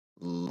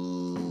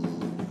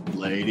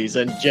Ladies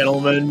and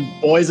gentlemen,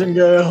 boys and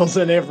girls,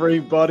 and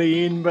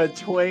everybody in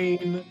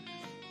between,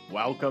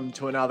 welcome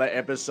to another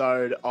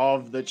episode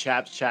of the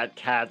Chaps Chat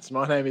Cats.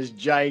 My name is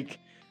Jake,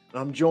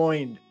 and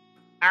I'm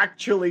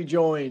actually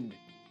joined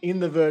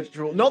in the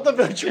virtual, not the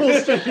virtual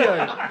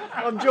studio.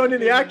 I'm joined in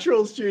the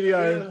actual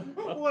studio.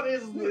 What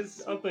is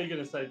this? I thought you were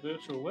going to say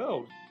virtual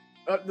world.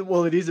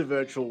 Well, it is a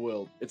virtual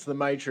world. It's the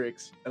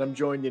Matrix, and I'm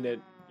joined in it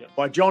Yep.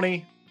 by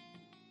Johnny.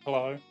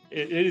 Hello.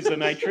 It is the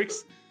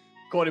Matrix.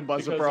 Caught him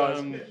by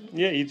surprise.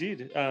 Yeah, you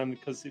did.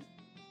 Because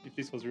if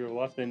this was real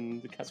life, then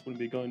the cats wouldn't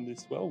be going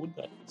this well, would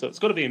they? So it's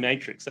got to be a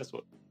Matrix. That's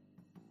what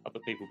other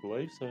people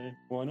believe. So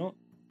why not?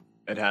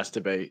 It has to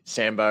be.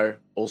 Sambo,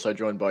 also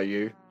joined by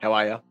you. How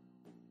are you?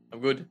 I'm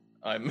good.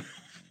 I'm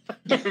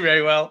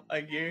very well,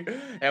 thank you.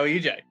 How are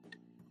you, Jay?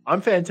 I'm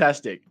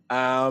fantastic.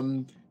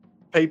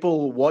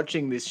 People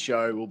watching this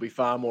show will be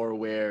far more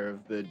aware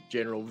of the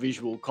general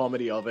visual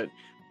comedy of it.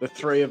 The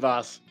three of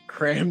us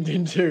crammed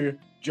into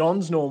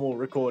John's normal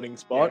recording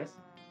spot. Yes.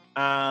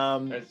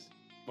 Um, As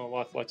my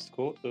wife likes to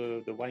call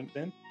it, the wank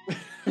then.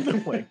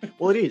 the wank.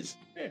 Well, it is.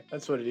 Yeah.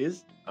 That's what it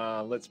is.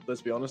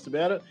 Let's be honest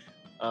about it.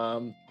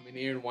 I'm in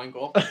here and wank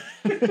off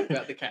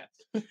about the cats.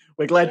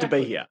 We're glad to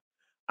be here.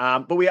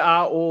 But we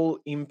are all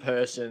in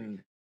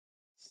person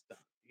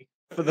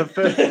for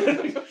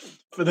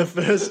the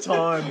first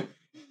time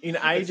in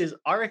ages.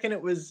 I reckon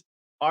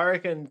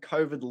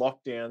COVID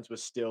lockdowns were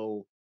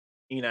still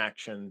in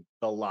action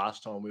the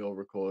last time we all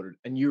recorded,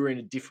 and you were in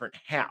a different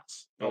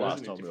house the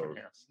last time we all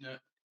recorded. No,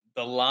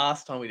 the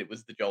last time we did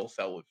was the Joel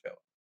Selwood fella.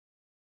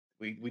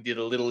 We did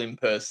a little in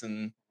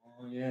person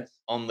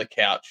on the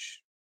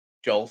couch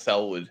Joel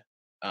Selwood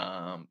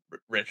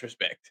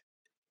retrospect.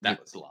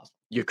 That was the last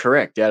one. You're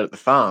correct, out at the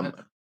farm.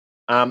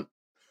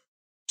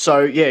 So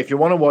yeah, if you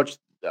want to watch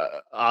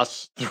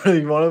us,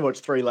 you want to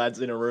watch three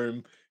lads in a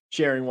room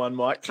sharing one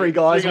mic, three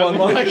guys, one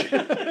mic.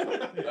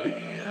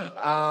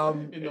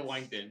 In the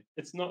wank den.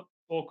 It's not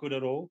awkward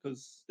at all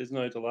because there's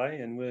no delay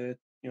and we're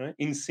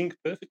in sync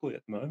perfectly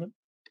at the moment.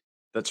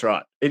 That's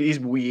right. It is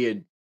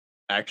weird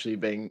actually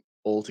being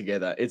all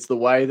together. It's the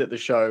way that the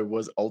show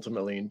was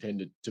ultimately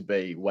intended to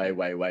be way,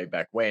 way, way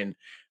back when.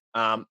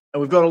 And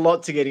we've got a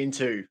lot to get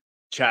into,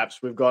 chaps.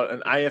 We've got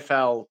an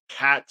AFL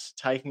Cats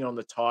taking on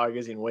the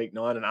Tigers in week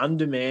 9, an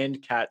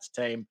undermanned Cats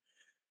team.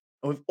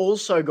 And we've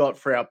also got,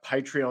 for our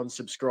Patreon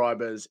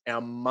subscribers,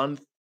 our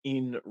month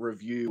in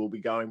review. We'll be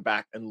going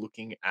back and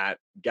looking at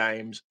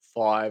games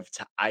 5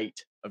 to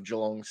 8 of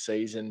Geelong's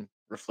season,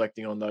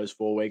 reflecting on those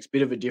 4 weeks.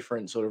 Bit of a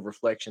different sort of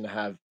reflection to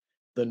have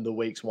than the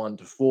weeks 1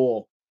 to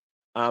 4.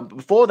 But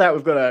before that,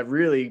 we've got a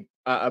really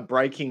a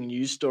breaking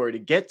news story to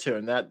get to,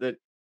 and that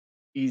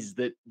is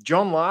that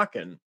John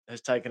Larkin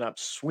has taken up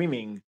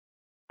swimming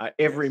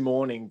every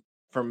morning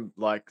from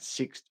like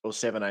 6 or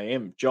 7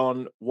 a.m.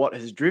 John, what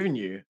has driven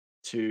you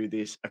to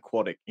this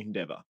aquatic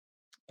endeavour?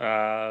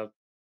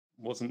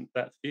 Wasn't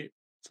that fit,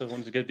 so I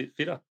wanted to get a bit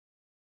fitter.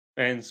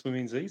 And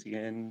swimming's easy,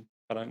 and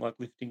I don't like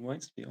lifting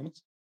weights, to be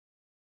honest.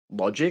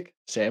 Logic.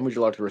 Sam, would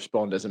you like to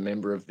respond as a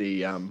member of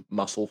the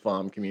Muscle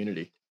Farm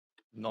community?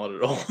 Not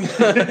at all.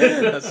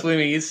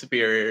 Swimming is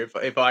superior.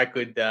 If I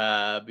could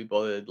be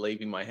bothered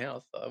leaving my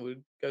house, I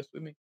would go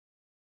swimming.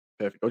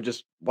 Perfect. Or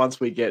just once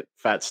we get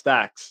fat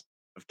stacks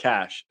of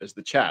cash as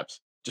the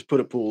chaps, just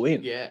put a pool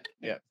in. Yeah.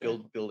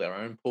 Build our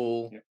own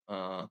pool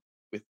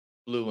with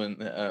blue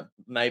and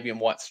navy and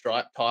white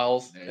stripe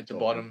tiles at the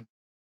bottom.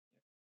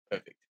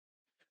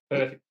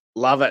 Perfect.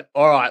 Love it.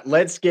 All right,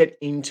 let's get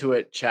into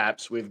it,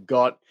 chaps. We've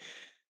got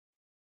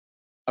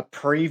a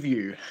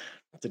preview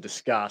to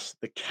discuss.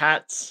 The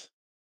Cats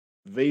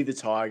v the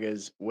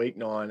Tigers, week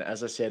 9.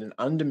 As I said, an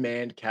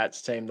undermanned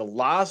Cats team. The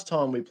last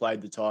time we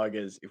played the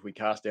Tigers, if we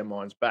cast our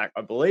minds back,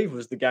 I believe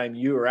was the game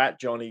you were at,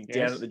 Johnny,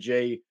 down at the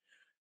G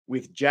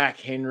with Jack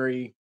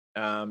Henry.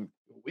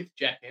 With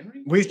Jack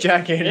Henry? With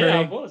Jack Henry.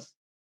 Yeah, I was.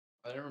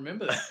 I don't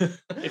remember that.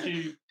 If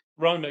you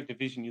run back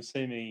division, you'll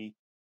see me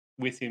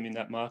with him in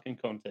that marking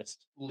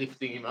contest.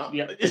 Lifting him up.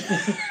 Yeah.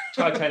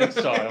 Titanic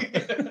style.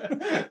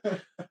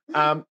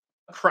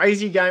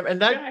 Crazy game.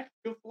 And that... Jack,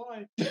 you're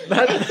flying.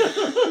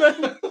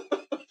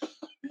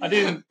 I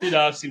did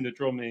ask him to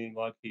draw me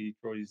like he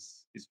drew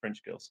his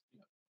French girls.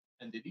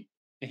 And did he?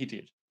 He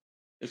did.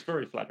 It's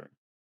very flattering.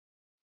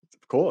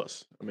 Of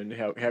course. I mean,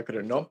 how could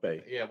it not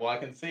be? Yeah, well, I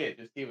can see it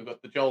just here. We've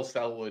got the Joel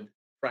Selwood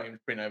framed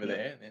print over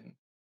there, and then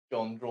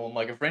John drawn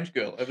like a French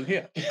girl over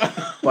here.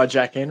 By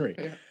Jack Henry.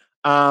 Yeah.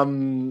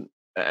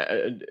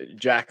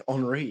 Jack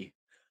Henry,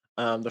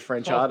 the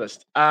French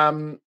artist.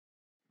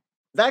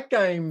 That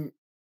game,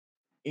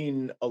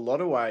 in a lot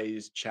of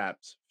ways,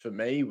 chaps, for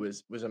me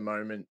was a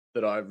moment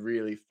that I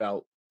really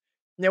felt.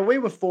 Now, we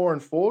were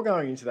 4-4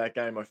 going into that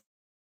game.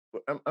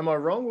 Am I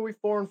wrong? Were we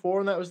 4-4,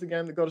 and that was the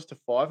game that got us to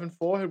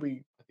 5-4? Had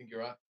we? I think you're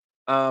right.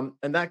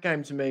 And that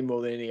game to me,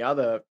 more than any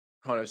other,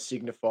 kind of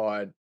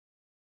signified,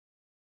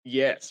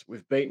 yes,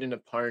 we've beaten an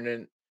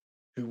opponent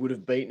who would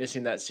have beaten us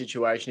in that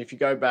situation. If you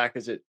go back,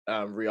 is it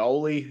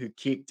Rioli who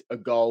kicked a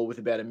goal with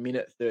about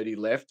 1:30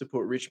 left to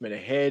put Richmond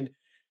ahead?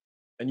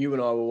 And you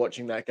and I were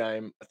watching that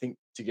game, I think,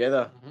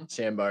 together,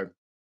 Sambo.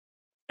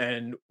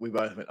 and we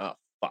both went, "Oh,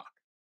 fuck."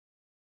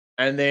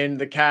 And then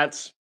the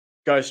Cats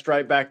go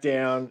straight back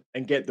down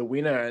and get the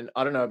winner, and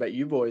I don't know about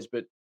you boys,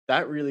 but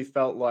that really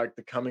felt like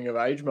the coming of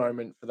age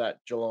moment for that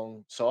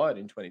Geelong side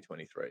in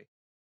 2023.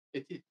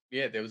 It did.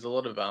 Yeah, there was a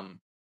lot of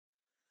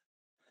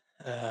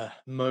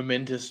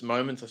momentous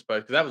moments, I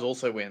suppose, because that was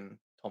also when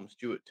Tom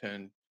Stewart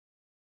turned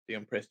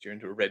Dion Prestia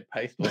into a red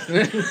paste,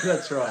 wasn't it?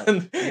 That's right.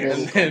 and, Mortal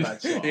then, Kombat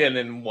style. yeah, and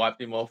then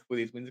wiped him off with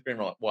his windscreen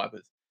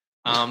wipers.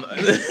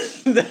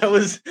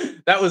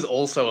 That was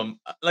also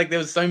like there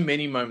was so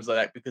many moments like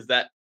that because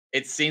that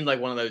it seemed like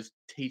one of those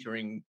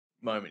teetering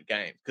moment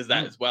games because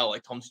that as well,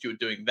 like Tom Stewart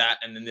doing that,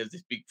 and then there's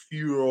this big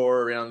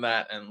furor around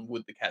that, and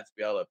would the Cats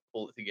be able to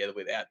pull it together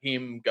without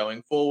him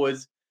going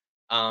forwards?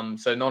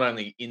 So not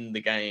only in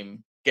the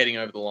game getting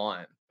over the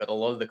line, but a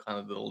lot of the kind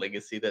of the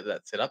legacy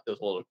that set up, there was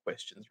a lot of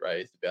questions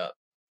raised about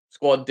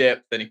squad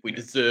depth and if we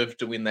deserved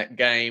to win that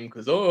game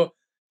because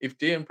if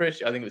Dion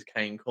Prestia, I think it was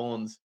Kane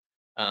Corns,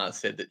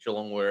 said that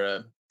Geelong were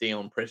a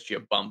Dion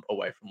Prestia bump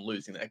away from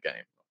losing that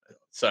game.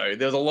 So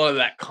there was a lot of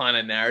that kind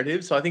of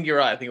narrative. So I think you're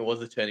right. I think it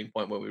was a turning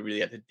point where we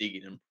really had to dig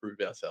in and prove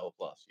ourselves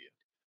last year.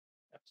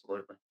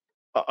 Absolutely.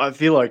 I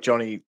feel like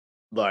Johnny,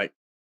 like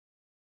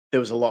there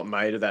was a lot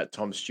made of that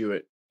Tom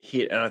Stewart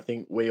hit, and I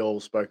think we all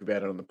spoke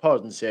about it on the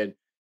pod and said,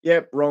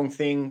 "Yep, wrong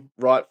thing.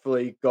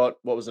 Rightfully got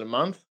what was it, a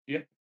month?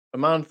 Yeah. A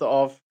month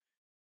off,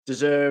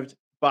 deserved."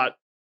 But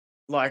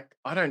like,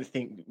 I don't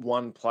think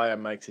one player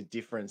makes a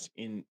difference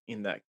in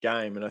that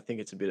game, and I think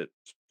it's a bit of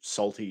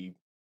salty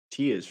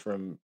tears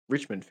from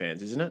Richmond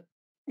fans, isn't it?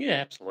 Yeah,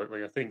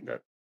 absolutely. I think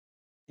that,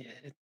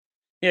 yeah,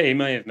 he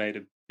may have made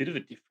a bit of a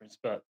difference,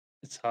 but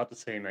it's hard to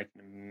see him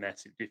making a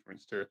massive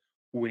difference to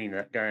winning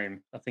that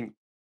game. I think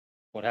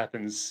what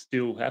happens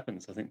still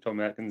happens. I think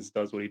Tom Atkins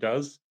does what he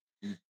does.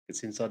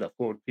 Gets inside that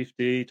forward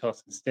 50.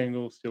 Tyson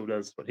Stengel still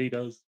does what he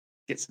does.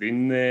 Gets it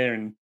in there,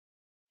 and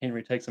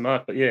Henry takes a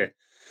mark. But yeah,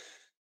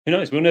 who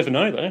knows? We'll never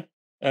know though.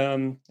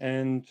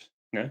 And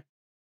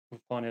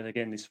we'll find out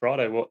again this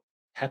Friday what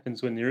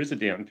happens when there is a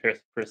down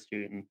press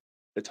in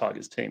the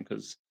Tigers team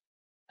because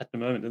at the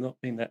moment they're not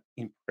being that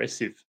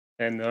impressive,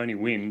 and the only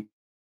win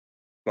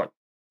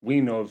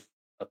of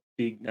a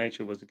big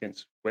nature was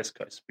against West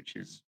Coast, which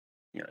is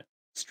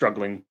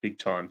struggling big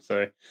time.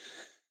 So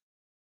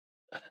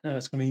I don't know,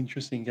 it's going to be an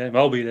interesting game.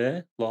 I'll be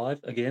there live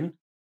again,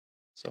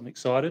 so I'm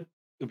excited.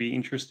 It'll be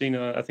interesting.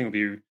 I think it'll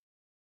be a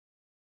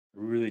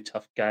really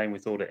tough game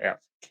with all the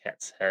outs the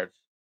Cats have,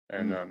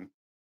 and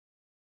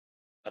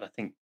but I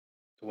think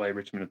the way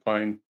Richmond are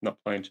playing, not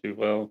playing too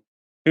well.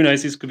 Who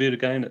knows? This could be the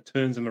game that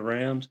turns them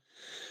around.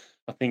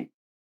 I think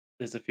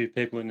there's a few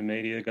people in the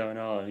media going,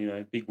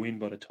 "Oh, big win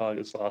by the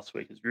Tigers last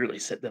week has really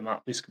set them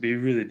up. This could be a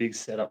really big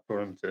setup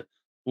for them to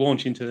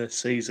launch into their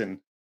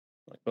season."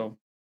 Like, well,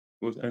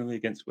 it was only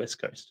against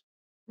West Coast.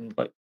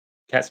 Like,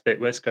 Cats bet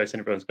West Coast, and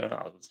everyone's going,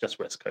 "Oh, it's just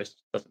West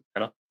Coast. Doesn't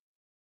matter.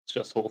 It's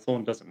just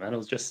Hawthorn. Doesn't matter.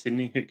 It's just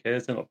Sydney. Who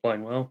cares? They're not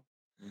playing well."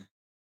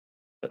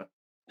 But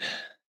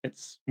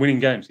it's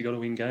winning games. You got to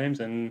win games,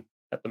 and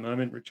at the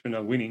moment, Richmond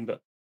are winning, but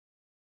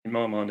in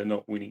my mind, they're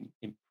not winning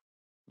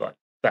like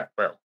that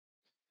well.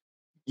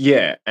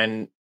 Yeah,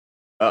 and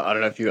I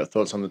don't know if you got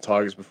thoughts on the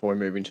Tigers before we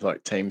move into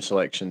like team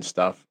selection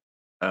stuff.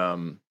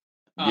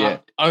 Yeah,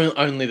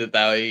 Only that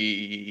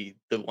the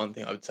one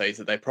thing I would say is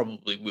that they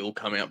probably will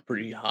come out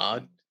pretty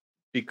hard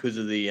because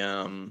of the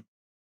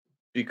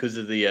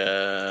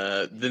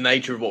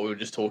nature of what we were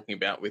just talking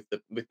about with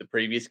the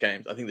previous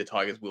games. I think the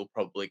Tigers will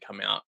probably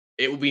come out.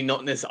 It will be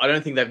not necessarily. I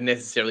don't think they've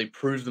necessarily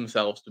proved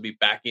themselves to be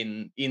back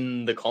in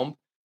the comp,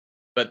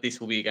 but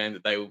this will be a game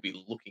that they will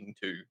be looking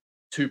to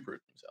prove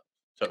themselves.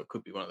 So it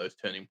could be one of those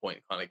turning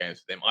point kind of games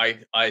for them.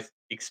 I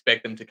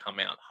expect them to come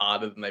out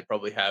harder than they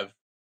probably have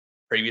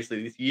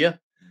previously this year.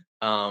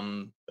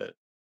 But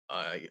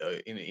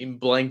in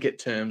blanket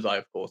terms, I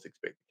of course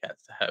expect the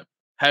Cats to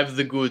have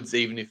the goods,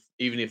 even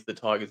if the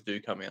Tigers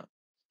do come out.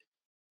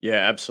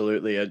 yeah,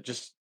 absolutely.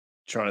 Just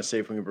trying to see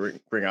if we can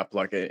bring up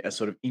like a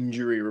sort of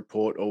injury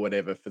report or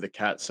whatever for the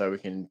Cats, so we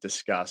can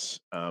discuss,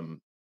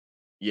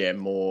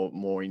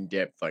 more in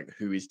depth, like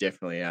who is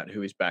definitely out,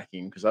 who is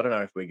backing, because I don't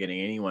know if we're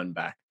getting anyone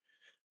back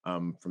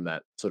from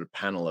that sort of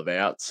panel of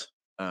outs.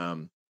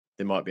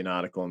 There might be an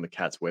article on the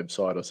Cats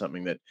website or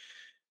something that,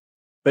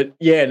 but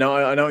yeah, no,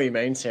 I know what you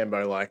mean,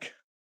 Sambo. Like,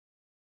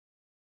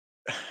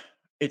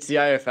 it's the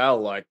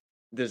AFL. Like,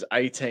 there's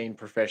 18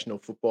 professional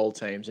football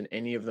teams, and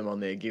any of them on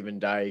their given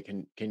day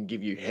can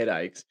give you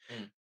headaches.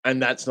 And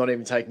that's not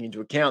even taking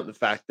into account the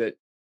fact that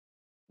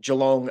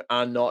Geelong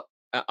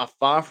are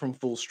far from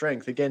full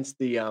strength against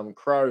the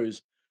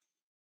Crows.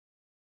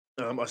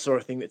 I saw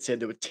a thing that said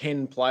there were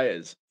 10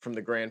 players from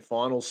the grand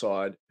final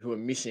side who were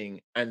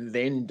missing, and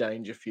then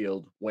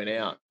Dangerfield went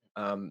out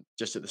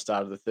just at the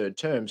start of the third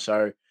term.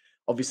 So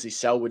obviously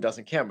Selwood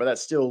doesn't count, but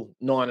that's still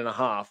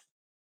 9.5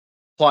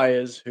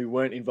 players who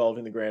weren't involved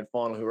in the grand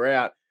final who were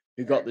out,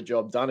 who got the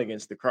job done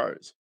against the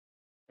Crows.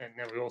 And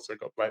now we also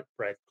got Brad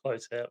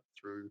Close out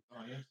through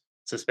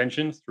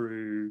suspension,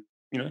 through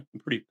a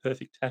pretty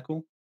perfect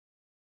tackle,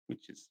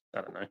 which is,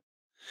 I don't know,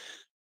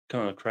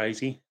 kind of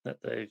crazy that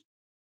they've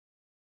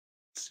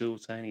still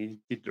saying he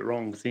did the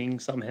wrong thing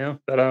somehow.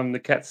 But the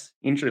Cats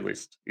injury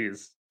list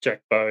is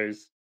Jack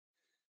Bowes,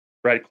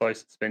 Brad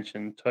Close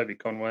suspension, Toby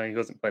Conway, who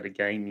hasn't played a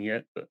game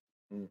yet, but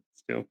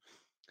still.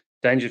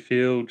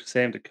 Dangerfield,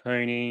 Sam De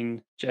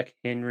Koning, Jack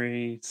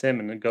Henry,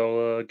 Sam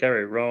Nagola,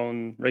 Gary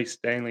Rowan, Reece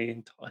Stanley,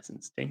 and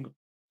Tyson Stengel.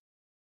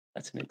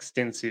 That's an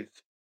extensive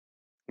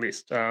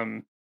list.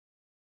 And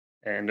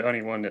the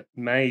only one that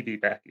may be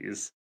back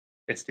is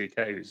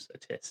SDK, who's a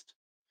test.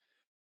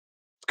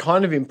 It's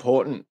kind of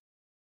important,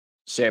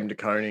 Sam De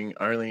Koning,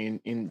 only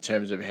in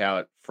terms of how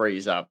it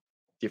frees up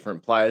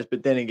different players.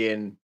 But then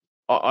again,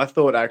 I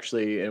thought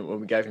actually, and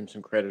when we gave him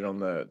some credit on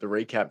the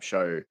recap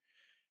show,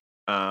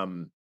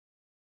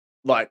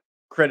 like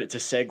credit to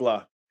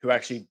Segler, who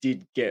actually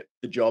did get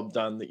the job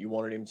done that you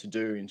wanted him to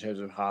do in terms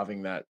of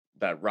halving that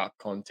ruck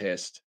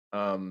contest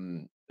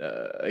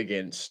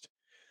against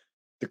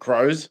the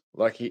Crows.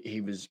 Like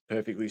he was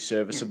perfectly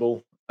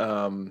serviceable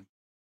in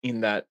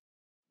that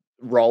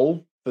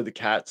role for the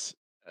Cats.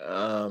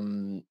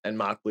 And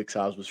Mark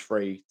Blixars was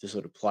free to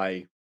sort of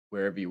play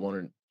wherever you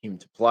wanted him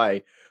to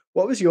play.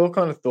 What was your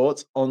kind of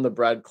thoughts on the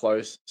Brad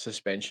Close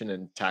suspension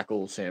and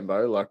tackle,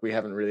 Sambo? Like, we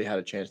haven't really had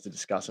a chance to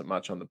discuss it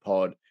much on the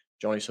pod.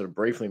 Johnny sort of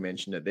briefly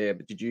mentioned it there,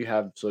 but did you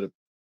have sort of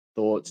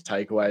thoughts,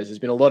 takeaways? There's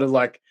been a lot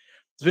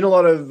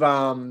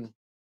of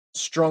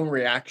strong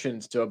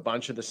reactions to a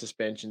bunch of the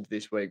suspensions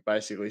this week,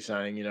 basically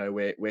saying, you know,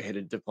 we're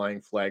headed to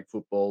playing flag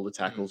football, the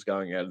tackle's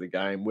going out of the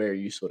game. Where are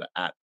you sort of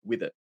at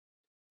with it?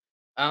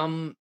 I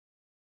mean,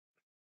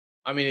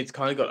 it's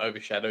kind of got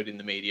overshadowed in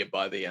the media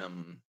by the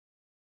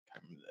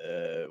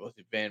what's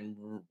it, Van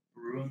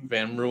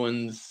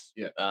Ruin's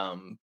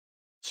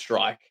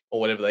strike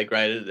or whatever they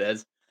graded it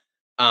as,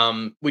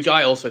 which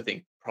I also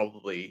think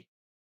probably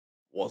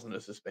wasn't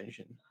a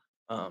suspension.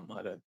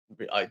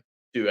 I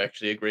do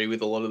actually agree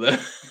with a lot of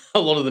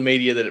the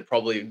media that it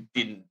probably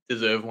didn't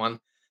deserve one,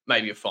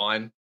 maybe a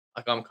fine.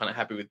 Like, I'm kind of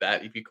happy with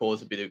that. If you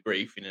cause a bit of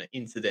grief in an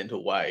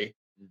incidental way,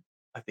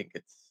 I think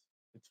it's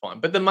fine.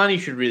 But the money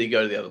should really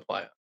go to the other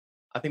player.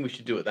 I think we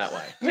should do it that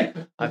way.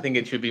 I think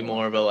it should be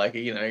more of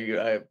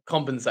a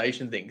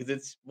compensation thing, because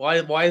it's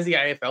why does the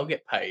AFL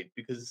get paid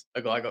because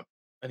a guy got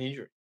an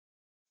injury?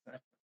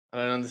 I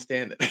don't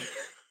understand it.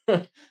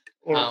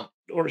 Or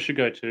it should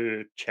go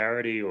to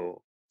charity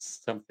or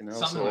something else,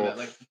 something or like that,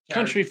 like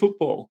country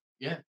football.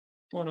 Yeah,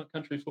 Why not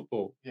country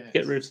football? yeah.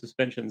 Get rid of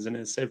suspensions, and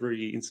there's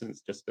every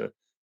instance just a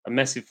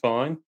massive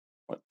fine,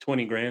 like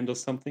 20 grand or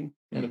something,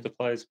 out of the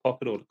player's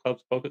pocket or the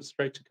club's pocket,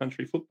 straight to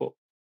country football.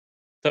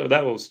 So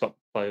that will stop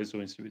players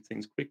doing stupid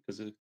things quick, because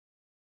the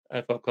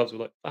AFL clubs were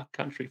like, fuck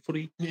country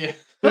footy. Yeah,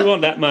 We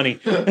want that money.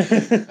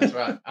 That's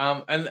right.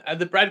 And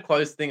the Brad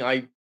Close thing,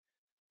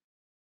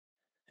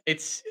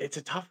 it's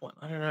a tough one.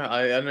 I don't know.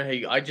 I don't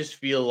know I just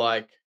feel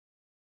like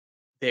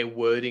they're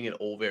wording it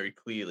all very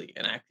clearly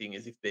and acting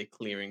as if they're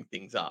clearing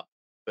things up,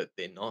 but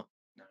they're not.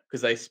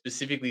 Because they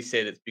specifically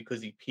said it's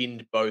because he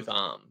pinned both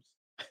arms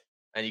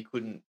and he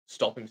couldn't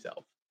stop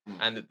himself,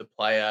 and that the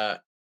player,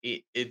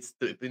 it's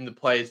in the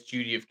player's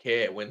duty of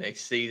care when they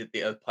see that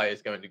the other player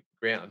is going to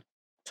ground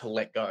to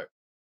let go.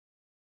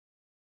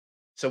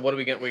 So what are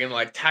we going? We're going to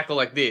like tackle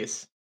like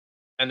this,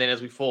 and then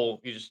as we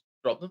fall, you just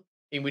drop them.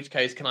 In which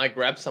case, can I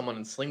grab someone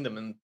and sling them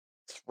and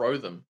throw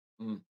them,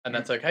 and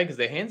that's okay because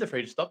their hands are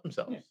free to stop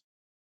themselves. Yeah.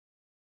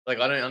 Like,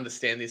 I don't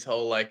understand this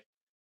whole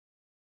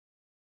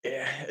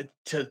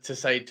to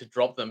say to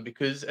drop them,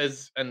 because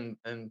and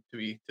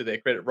to their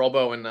credit,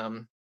 Robbo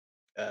and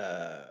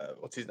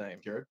what's his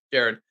name,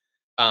 Jared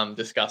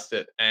discussed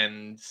it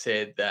and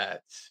said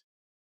that,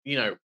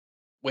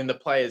 when the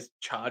player's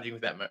charging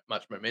with that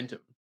much momentum,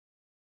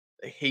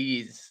 he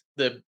is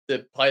the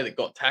player that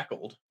got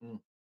tackled.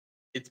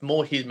 It's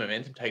more his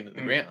momentum taken to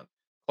the ground.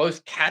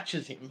 Close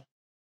catches him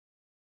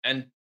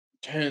and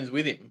turns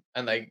with him,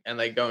 and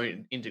they go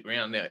into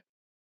ground. Now,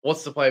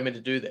 what's the player meant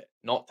to do there?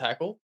 Not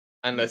tackle?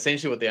 And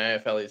essentially, what the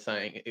AFL is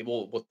saying,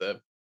 what the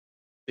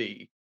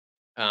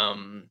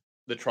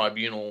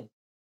tribunal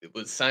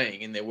was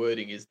saying in their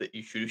wording, is that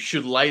you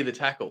should lay the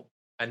tackle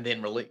and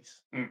then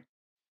release.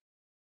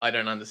 I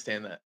don't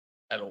understand that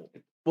at all.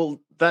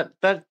 Well,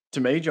 that to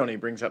me, Johnny,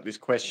 brings up this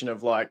question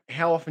of like,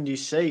 how often do you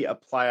see a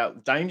player?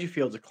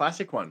 Dangerfield's a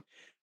classic one,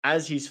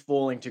 as he's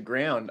falling to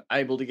ground,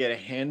 able to get a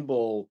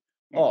handball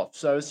off.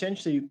 So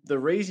essentially, the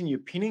reason you're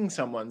pinning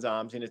someone's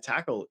arms in a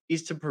tackle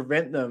is to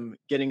prevent them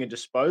getting a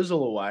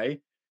disposal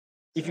away.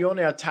 If you're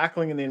now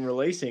tackling and then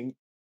releasing,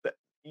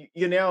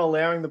 you're now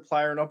allowing the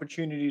player an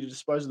opportunity to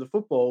dispose of the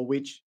football,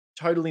 which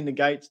totally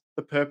negates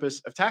the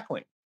purpose of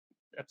tackling.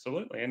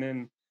 Absolutely. And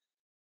then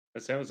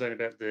it sounds like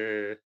about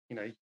you're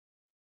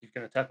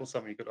going to tackle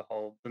someone, you've got to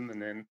hold them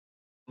and then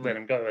let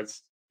them go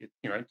as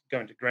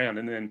going to ground.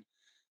 And then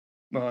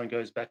mine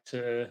goes back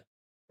to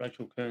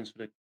Rachel Kearns for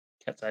the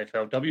Cats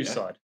AFLW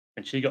side,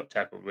 and she got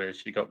tackled where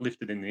she got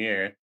lifted in the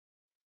air.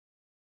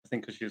 I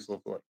think because she was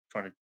like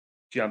trying to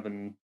jump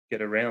and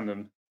get around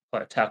them,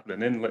 play a tackle,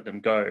 and then let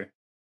them go.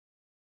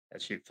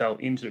 As she fell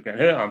into the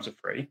ground, her arms are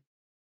free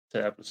to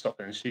be able to stop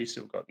her, and she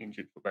still got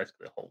injured for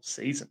basically the whole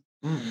season.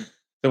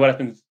 So what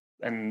happens?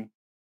 And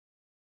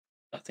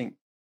I think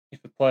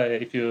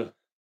if you're a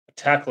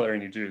tackler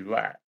and you do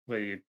that, where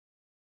you're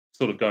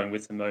sort of going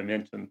with the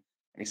momentum and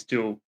you're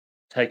still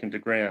taken to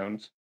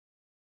ground,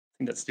 I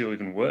think that's still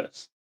even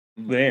worse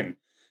than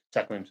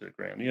tackling him to the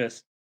ground.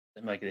 Yes,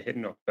 they make it a head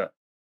knock, but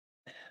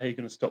how are you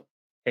going to stop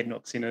head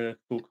knocks in a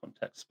full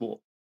contact sport?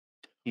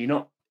 You're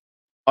not.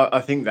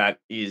 I think that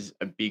is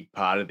a big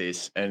part of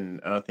this,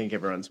 and I think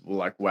everyone's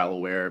like well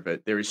aware of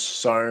it. There is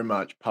so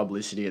much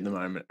publicity at the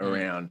moment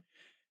around,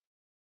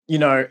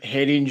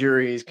 head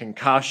injuries,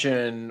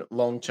 concussion,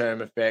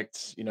 long-term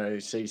effects,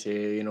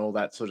 CTE and all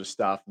that sort of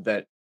stuff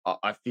that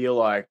I feel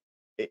like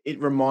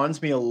it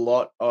reminds me a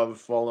lot of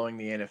following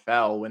the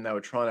NFL when they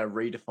were trying to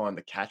redefine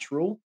the catch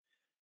rule.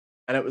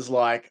 And it was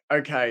like,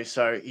 okay,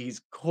 so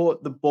he's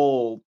caught the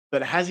ball,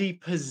 but has he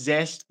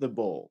possessed the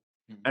ball?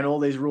 And all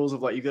these rules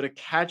of like, you got to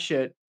catch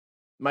it,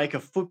 make a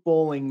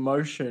footballing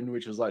motion,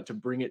 which was like to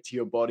bring it to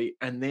your body,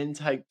 and then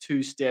take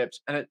 2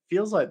 steps. And it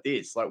feels like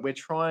this, like we're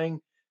trying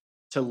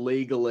to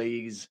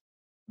legalise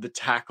the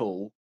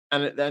tackle.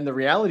 And the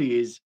reality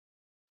is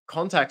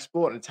contact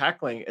sport and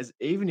tackling is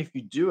even if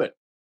you do it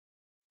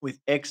with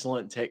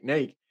excellent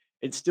technique,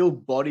 it's still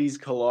bodies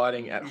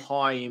colliding at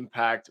high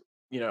impact,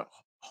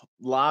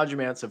 large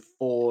amounts of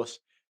force.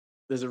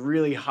 There's a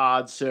really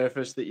hard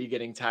surface that you're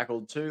getting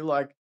tackled to.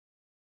 Like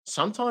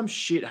sometimes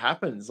shit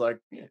happens. Like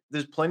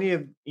there's plenty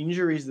of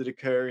injuries that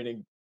occur in a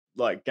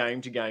like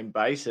game to game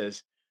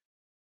basis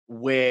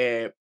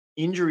where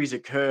injuries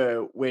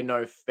occur where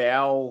no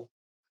foul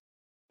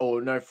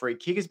or no free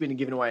kick has been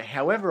given away.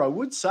 However, I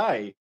would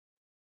say,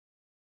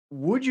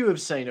 would you have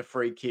seen a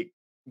free kick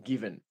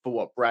given for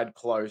what Brad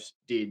Close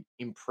did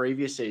in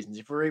previous seasons?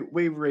 If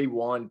we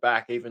rewind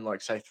back even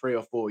like say 3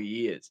 or 4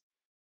 years,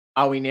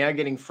 are we now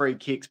getting free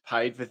kicks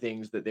paid for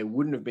things that there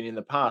wouldn't have been in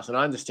the past? And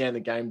I understand the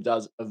game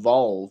does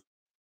evolve,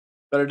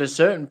 but at a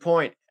certain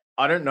point,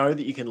 I don't know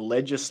that you can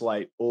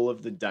legislate all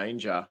of the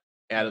danger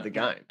out of the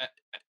game.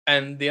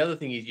 And the other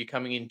thing is you're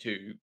coming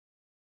into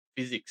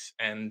physics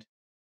and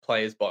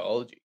players'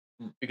 biology.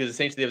 Because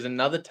essentially there was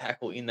another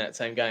tackle in that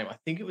same game. I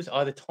think it was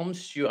either Tom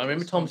Stewart. I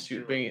remember Tom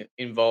Stewart being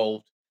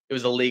involved. It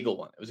was a legal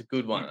one. It was a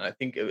good one. I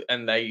think,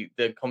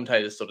 the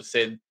commentators sort of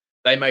said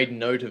they made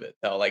note of it.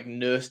 They were like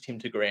nursed him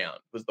to ground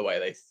was the way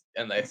they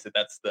said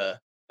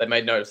they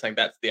made note of saying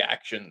that's the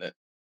action that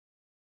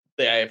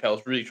the AFL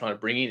is really trying to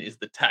bring in is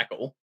the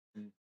tackle,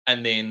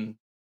 and then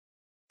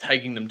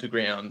taking them to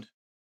ground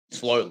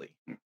slowly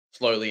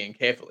and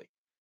carefully.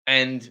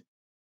 And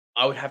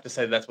I would have to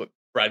say that's what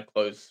Brad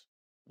Close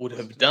would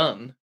have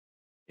done,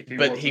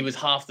 but he was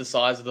half the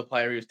size of the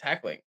player he was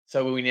tackling.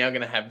 So are we now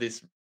going to have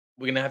this?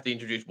 We're going to have to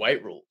introduce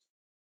weight rules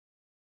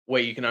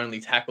where you can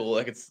only tackle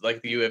like it's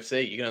like the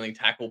UFC. You can only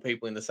tackle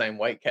people in the same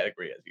weight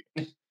category as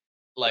you.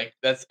 Like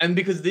that's and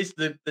because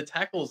the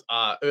tackles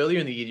are earlier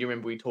in the year. Do you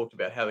remember we talked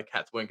about how the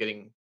Cats weren't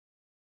getting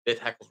their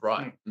tackles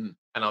right, and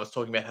I was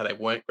talking about how they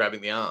weren't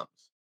grabbing the arms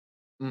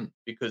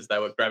because they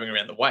were grabbing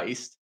around the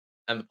waist,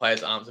 and the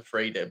player's arms are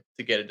free to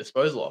get a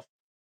disposal off.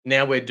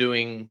 Now we're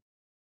doing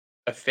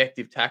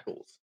effective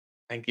tackles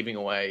and giving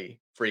away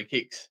free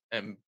kicks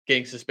and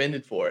getting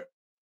suspended for it.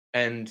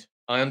 And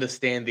I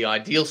understand the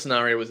ideal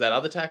scenario was that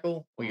other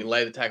tackle where you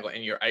lay the tackle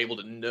and you're able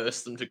to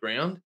nurse them to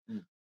ground.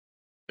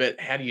 But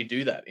how do you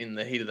do that in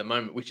the heat of the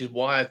moment? Which is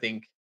why I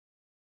think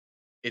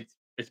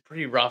it's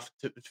pretty rough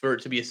for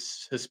it to be a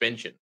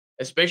suspension,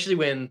 especially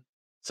when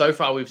so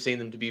far we've seen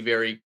them to be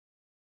very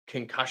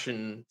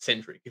concussion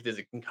centric. If there's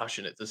a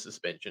concussion, it's a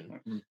suspension.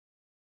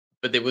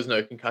 But there was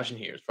no concussion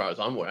here, as far as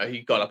I'm aware.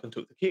 He got up and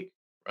took the kick,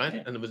 right,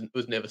 and it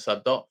was never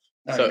subbed off.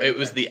 So it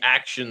was the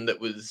action that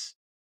was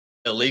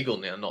illegal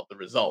now, not the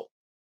result.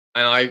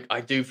 And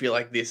I do feel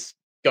like this,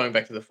 going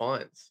back to the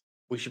fines,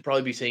 we should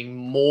probably be seeing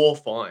more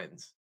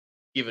fines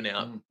given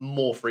out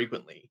more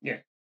frequently.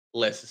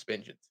 Less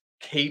suspensions.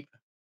 Keep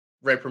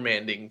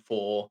reprimanding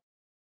for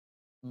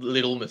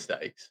little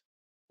mistakes.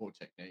 Or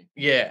technique.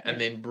 And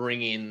then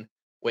bring in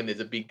when there's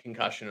a big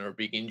concussion or a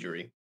big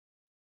injury.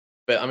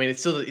 But I mean,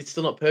 it's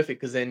still not perfect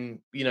because then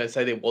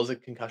say there was a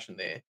concussion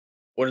there.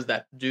 What does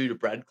that do to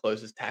Brad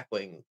Close's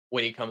tackling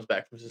when he comes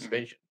back from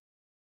suspension?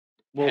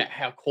 Well,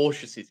 how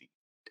cautious is he?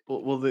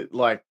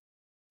 Like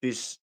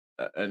this,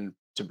 and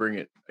to bring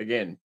it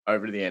again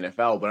over to the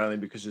NFL, but only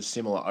because there's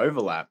similar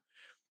overlap.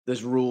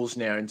 There's rules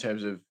now in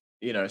terms of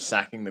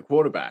sacking the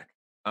quarterback,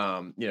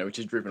 which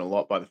is driven a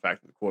lot by the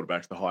fact that the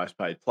quarterback's the highest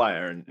paid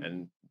player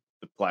and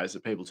the players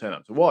that people turn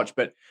up to watch.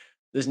 But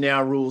there's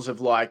now rules of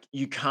like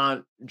you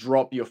can't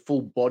drop your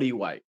full body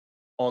weight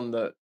on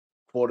the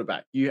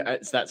quarterback.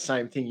 It's that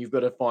same thing. You've got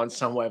to find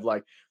some way of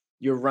like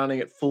you're running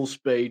at full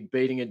speed,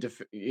 beating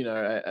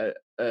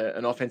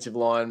an offensive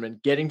lineman,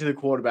 getting to the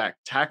quarterback,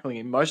 tackling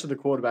him. Most of the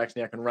quarterbacks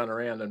now can run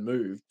around and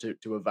move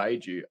to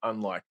evade you,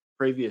 unlike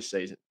previous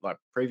season, like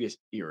previous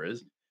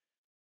eras.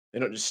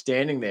 They're not just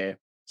standing there.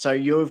 So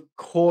you've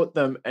caught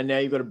them, and now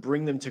you've got to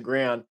bring them to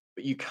ground,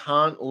 but you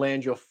can't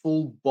land your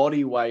full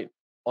body weight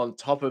on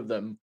top of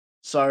them.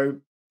 So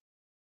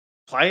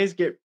players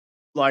get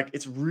like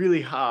it's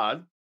really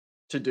hard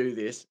to do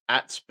this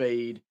at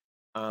speed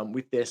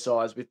with their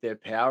size, with their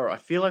power. I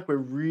feel like we're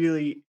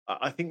really.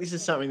 I think this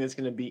is something that's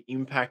going to be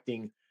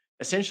impacting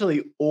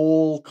essentially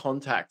all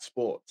contact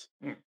sports,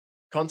 Mm.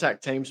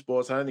 contact team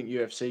sports. I don't think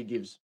UFC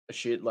gives a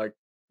shit. Like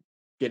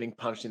getting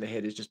punched in the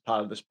head is just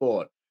part of the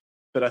sport.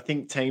 But I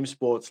think team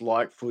sports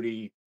like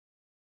footy,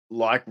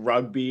 like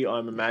rugby,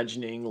 I'm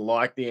imagining,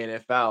 like the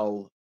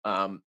NFL,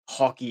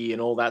 hockey,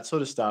 and all that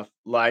sort of stuff.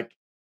 Like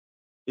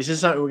this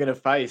is something we're going to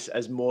face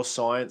as more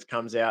science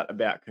comes out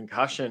about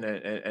concussion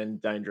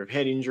and danger of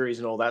head injuries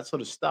and all that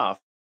sort of stuff.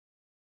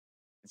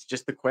 It's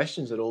just the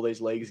questions that all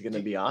these leagues are going to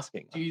be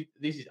asking.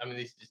 This is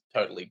just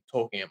totally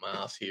talking at my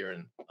ass here,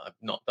 and I've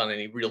not done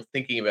any real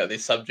thinking about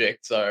this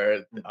subject,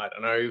 so I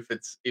don't know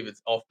if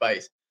it's off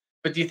base.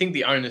 But do you think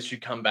the owners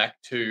should come back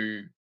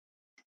to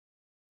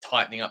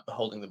tightening up the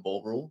holding the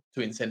ball rule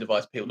to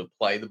incentivize people to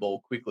play the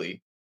ball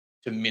quickly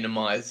to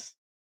minimize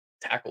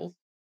tackles?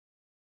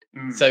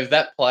 So if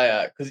that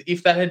player, because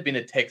if that had been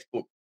a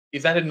textbook,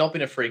 if that had not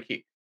been a free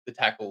kick, the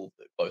tackle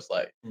at close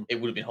late, it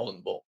would have been holding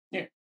the ball.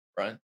 Yeah.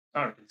 Right?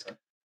 I don't think so.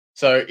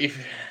 So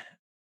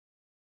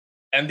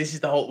and this is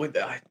the whole with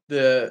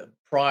the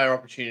prior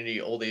opportunity,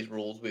 all these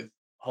rules with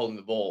holding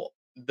the ball.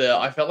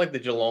 I felt like the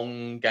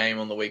Geelong game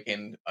on the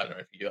weekend. I don't know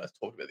if you guys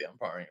talked about the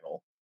umpiring at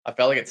all. I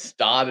felt like it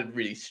started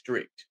really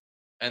strict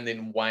and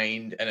then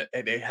waned, and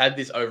it had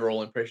this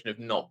overall impression of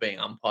not being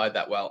umpired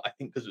that well. I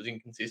think because it was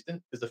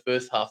inconsistent. Because the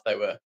first half they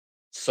were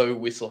so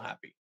whistle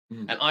happy,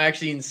 and I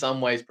actually in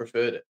some ways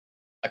preferred it.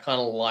 I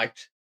kind of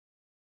liked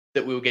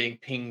that we were getting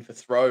pinged for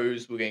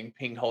throws, we were getting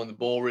pinged holding the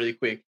ball really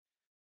quick.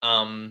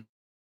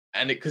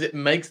 And because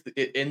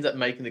it ends up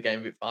making the game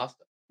a bit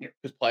faster. Yeah.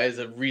 Because players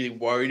are really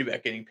worried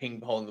about getting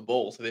pinged holding the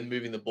ball, so they're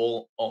moving the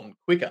ball on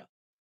quicker.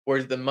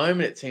 Whereas at the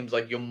moment, it seems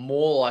like you're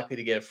more likely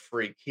to get a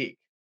free kick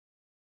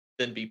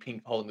than be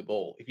pinged holding the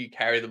ball if you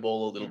carry the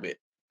ball a little bit.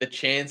 The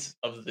chance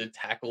of the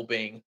tackle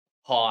being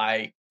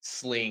high,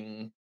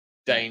 sling,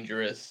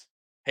 dangerous,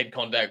 head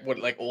contact,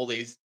 all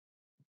these,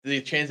 the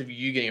chance of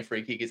you getting a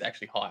free kick is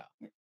actually higher.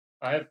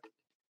 I have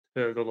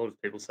heard a lot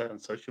of people say on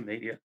social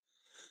media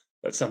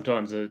that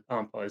sometimes the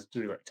umpires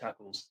do let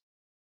tackles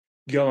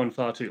go on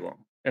far too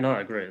long. And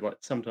I agree. Like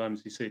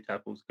sometimes you see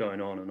tackles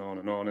going on and on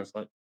and on. It's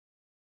like,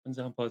 when's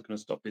the umpire going to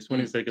stop this? When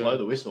is they going Blow to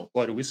the whistle.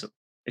 blow the whistle?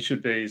 It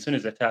should be as soon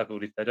as they're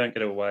tackled, if they don't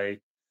get away,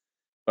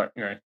 but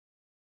can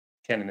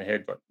in the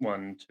head, like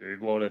 1, 2,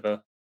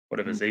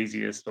 whatever's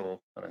easiest, or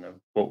I don't know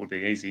what would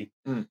be easy.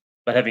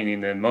 But having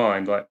in their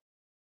mind, like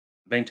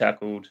being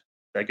tackled,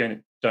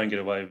 don't get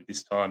away with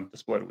this time,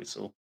 just blow the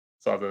whistle.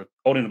 It's either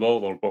holding the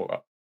ball or a ball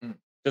up.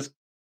 Just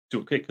do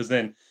it quick, because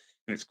then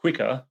if it's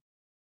quicker,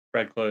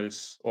 Brad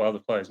Close or other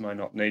players may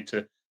not need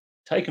to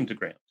take them to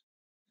ground.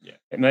 Yeah.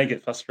 It may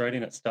get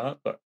frustrating at start,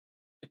 but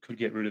it could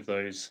get rid of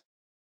those,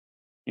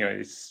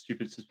 these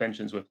stupid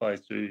suspensions where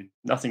players do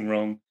nothing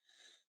wrong,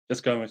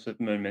 just going with the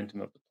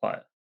momentum of the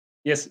player.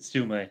 Yes, it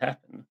still may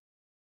happen,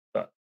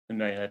 but it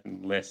may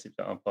happen less if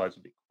the umpire's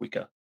a bit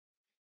quicker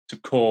to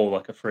call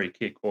like a free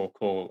kick or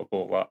call a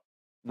ball up,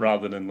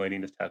 rather than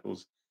letting the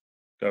tackles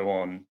go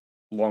on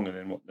longer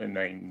than what they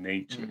may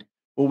need to.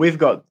 Well, we've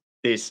got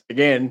this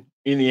again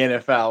in the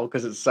NFL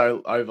because it's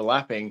so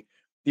overlapping.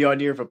 The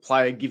idea of a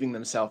player giving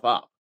themselves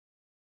up.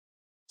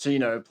 So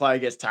a player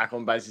gets tackled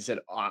and basically said,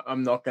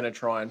 "I'm not going to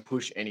try and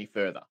push any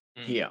further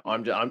here.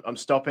 I'm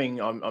stopping.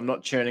 I'm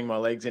not churning my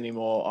legs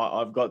anymore.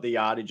 I've got the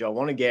yardage I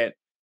want to get.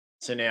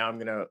 So now I'm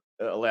going to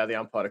allow the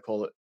umpire to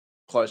call it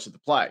close to the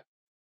play."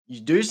 You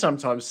do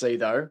sometimes see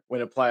though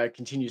when a player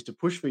continues to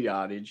push for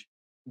yardage,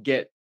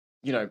 get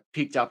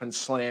picked up and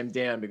slammed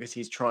down because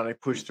he's trying to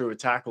push through a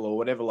tackle or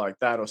whatever like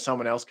that, or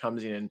someone else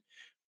comes in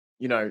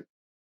and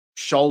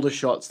shoulder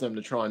shots them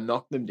to try and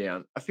knock them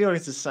down. I feel like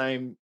it's the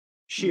same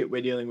shit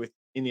we're dealing with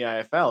in the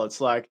AFL. It's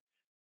like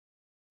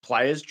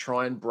players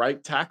try and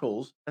break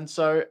tackles. And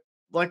so,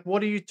 like,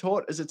 what are you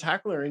taught as a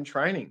tackler in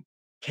training?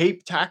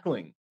 Keep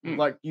tackling.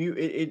 Like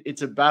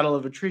it's a battle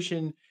of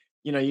attrition.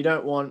 You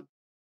don't want,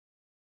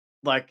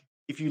 like,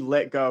 if you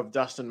let go of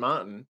Dustin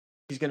Martin,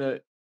 he's going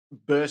to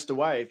burst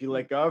away. If you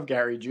let go of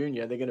Gary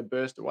Jr., they're going to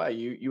burst away.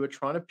 You are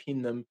trying to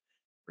pin them,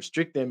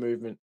 restrict their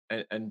movement,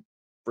 and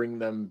bring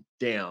them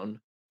down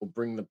or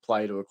bring the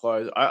play to a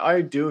close.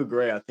 I do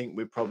agree. I think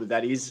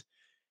that is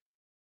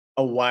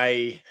a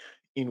way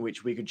in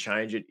which we could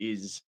change it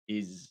is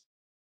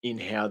in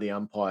how the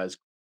umpires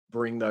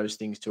bring those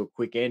things to a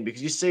quick end,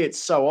 because you see it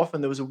so often.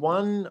 There was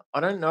one, I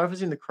don't know if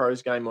it's in the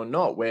Crows game or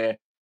not, where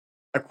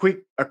a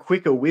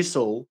quicker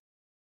whistle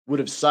would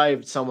have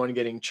saved someone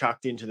getting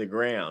chucked into the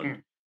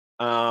ground.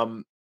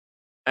 And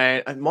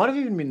it might have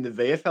even been the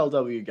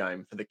VFLW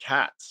game for the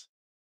Cats.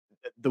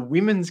 The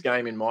women's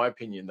game, in my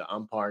opinion, the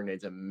umpiring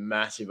needs a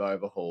massive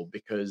overhaul,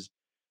 because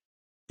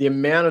the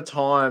amount of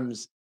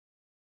times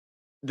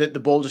that the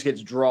ball just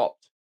gets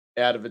dropped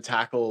out of a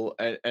tackle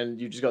and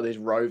you've just got these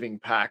roving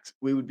packs,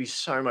 we would be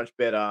so much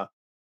better,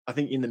 I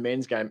think, in the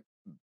men's game,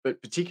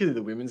 but particularly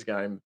the women's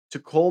game, to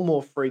call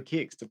more free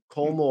kicks, to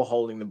call more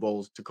holding the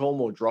balls, to call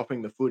more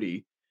dropping the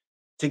footy,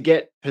 to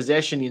get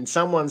possession in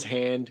someone's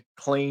hand,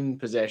 clean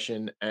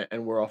possession,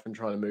 and we're often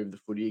trying to move the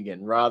footy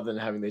again rather than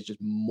having these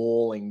just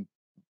mauling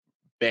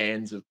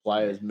bands of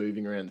players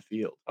moving around the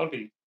field. I'll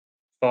be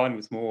fine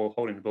with more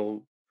holding the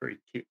ball free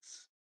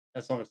kicks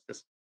as long as it's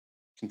just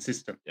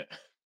consistent. Yeah.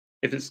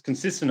 If it's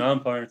consistent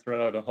umpiring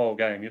throughout the whole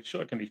game, you're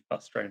sure it can be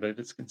frustrating, but if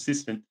it's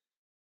consistent,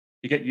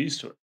 you get used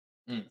to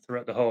it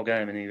throughout the whole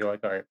game, and you're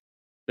like, oh,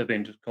 they've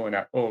been just calling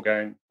out all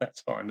game.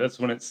 That's fine. That's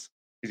when it's,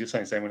 as you're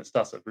saying, when it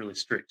starts up really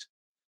strict,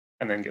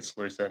 and then gets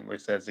looser and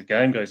looser as the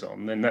game goes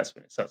on. Then that's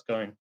when it starts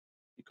going.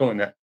 You're calling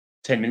that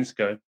 10 minutes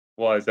ago.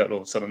 Why is that all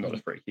of a sudden not a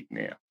free kick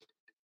now?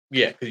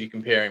 Yeah, because you're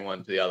comparing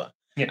one to the other.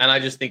 Yeah. And I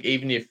just think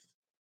even if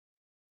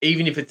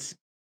it's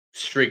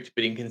strict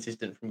but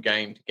inconsistent from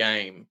game to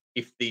game,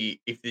 if the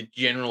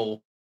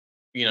general,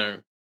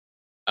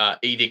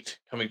 edict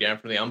coming down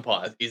from the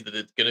umpires is that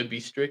it's going to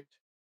be strict,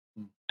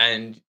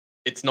 and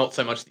it's not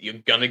so much that you're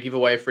going to give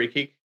away a free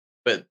kick,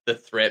 but the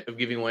threat of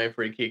giving away a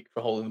free kick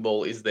for holding the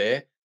ball is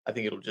there. I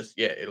think it'll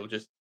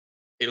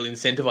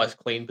incentivize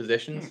clean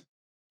possessions.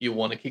 You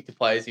want to kick to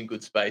players in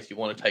good space. You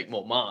want to take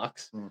more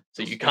marks,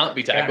 so you can't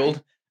be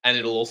tackled. And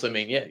it'll also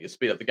mean, you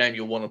speed up the game.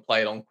 You'll want to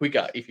play it on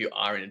quicker if you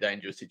are in a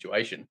dangerous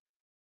situation.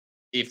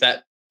 If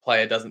that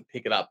player doesn't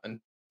pick it up, and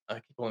I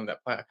keep calling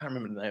that player, I can't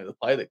remember the name of the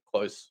player that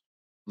close.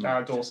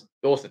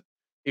 Dawson.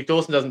 If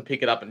Dawson doesn't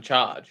pick it up and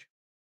charge,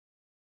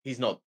 there's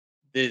no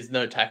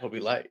tackle to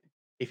be laid.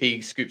 If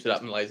he scoops it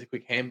up and lays a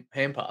quick hand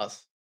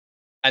pass,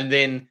 and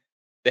then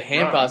the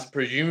hand pass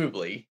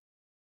presumably,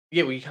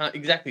 you can't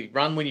exactly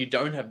run when you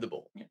don't have the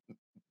ball.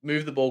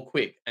 Move the ball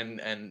quick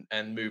and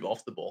move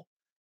off the ball.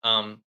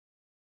 And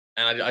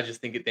I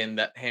just think then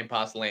that hand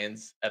pass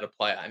lands at a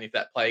player, and if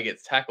that player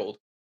gets tackled,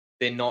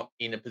 they're not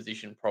in a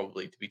position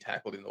probably to be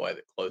tackled in the way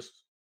that Close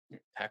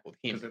tackled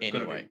him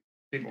anyway. A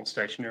bit more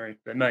stationary.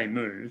 They may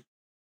move,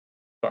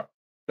 but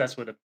that's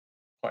where the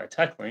player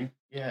tackling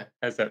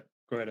has that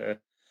greater,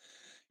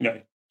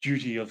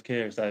 duty of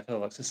care, as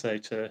AFL likes to say,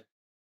 to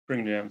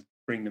bring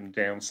them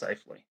down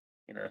safely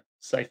in a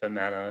safer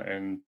manner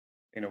and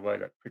in a way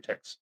that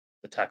protects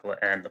the tackler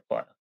and the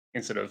player,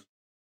 instead of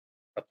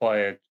a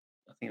player,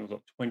 I think it was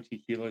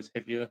 20 kilos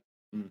heavier,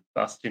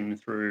 busting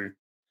through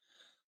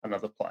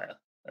another player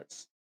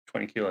that's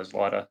 20 kilos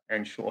lighter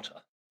and shorter.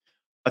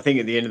 I think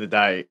at the end of the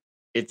day,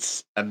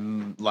 it's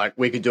like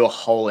we could do a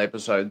whole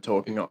episode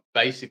talking on.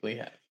 Basically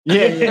have.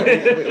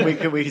 Yeah. we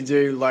could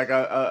do like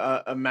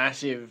a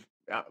massive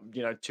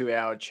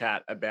 2-hour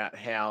chat about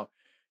how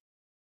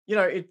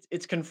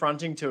it's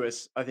confronting to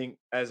us, I think,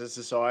 as a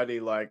society,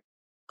 like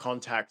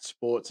contact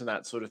sports and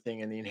that sort of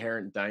thing, and the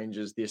inherent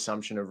dangers, the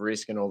assumption of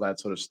risk and all that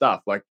sort of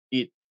stuff. Like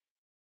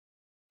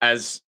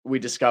as we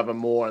discover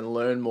more and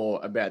learn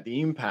more about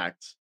the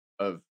impact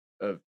of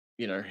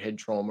head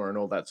trauma and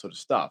all that sort of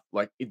stuff,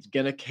 like it's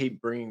going to keep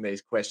bringing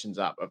these questions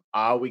up of,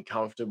 are we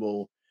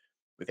comfortable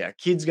with our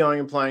kids going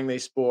and playing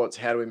these sports?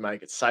 How do we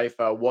make it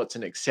safer? What's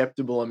an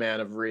acceptable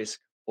amount of risk?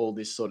 All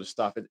this sort of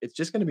stuff. It's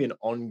just going to be an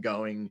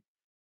ongoing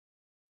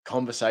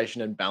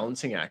conversation and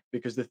balancing act,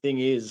 because the thing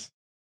is,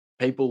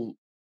 people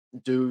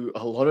do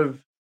a lot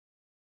of,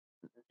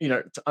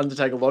 to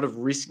undertake a lot of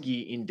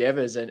risky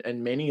endeavors,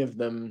 and many of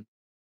them,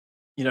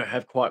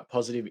 have quite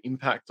positive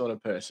impact on a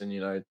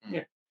person,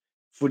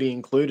 footy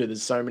included.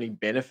 There's so many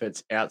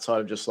benefits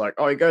outside of just like,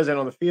 oh, he goes out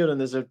on the field and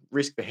there's a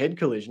risk for head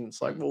collision.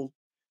 It's like, well,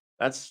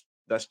 that's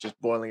just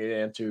boiling it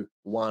down to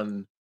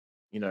one,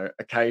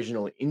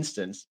 occasional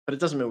instance, but it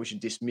doesn't mean we should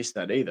dismiss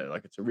that either.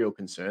 Like, it's a real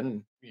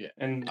concern. Yeah.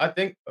 And I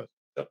think, I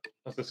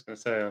was just going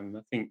to say,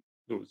 I think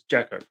it was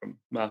Jacko from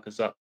Marcus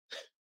Up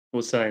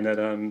was saying that,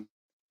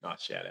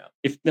 nice shout out.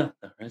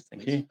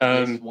 Thank you.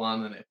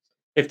 One and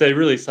if they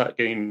really start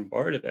getting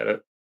worried about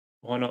it,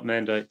 why not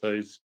mandate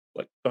those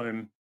like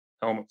foam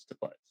helmets to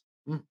players?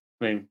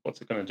 I mean, what's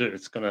it going to do?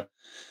 It's going to,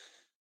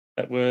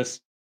 at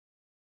worst,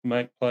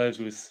 make players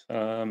with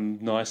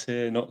nice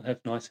hair not have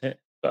nice hair.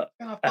 But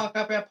gonna fuck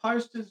up our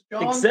posters,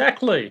 John.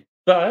 Exactly.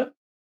 But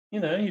you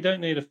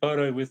don't need a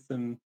photo with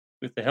them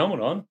with the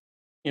helmet on.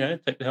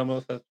 Take the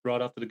helmet off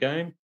right after the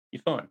game.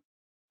 You're fine.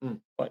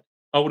 Like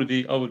I would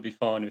be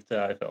fine if the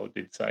AFL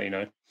did say,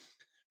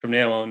 from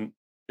now on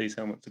these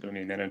helmets are going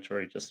to be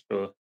mandatory just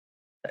for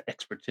that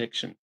extra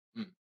protection.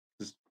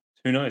 Because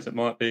who knows? It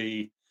might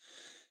be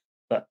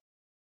that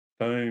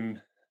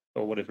foam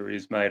or whatever it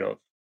is made of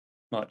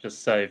might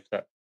just save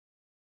that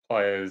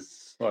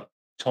players like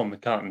Tom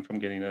McCartan from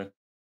getting a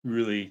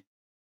really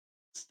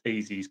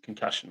easy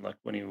concussion, like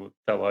when he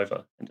fell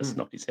over and just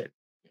knocked his head.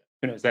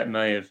 Who knows? That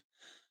may have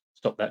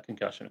stopped that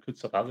concussion. It could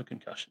stop other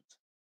concussions.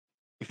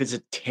 If it's a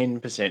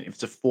 10%, if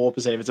it's a 4%,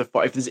 if it's a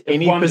 5%, if there's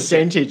any 1%.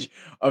 Percentage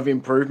of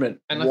improvement,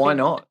 and why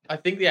not? I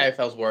think the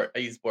AFL's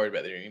worried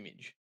about their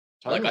image.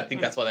 Totally. Like, I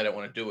think that's why they don't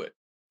want to do it.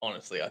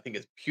 Honestly, I think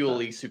it's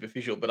purely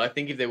superficial. But I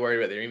think if they're worried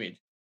about their image,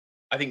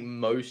 I think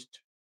most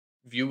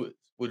viewers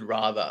would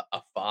rather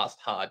a fast,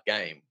 hard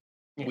game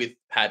with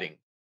padding,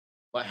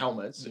 like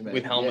helmets,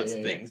 with helmets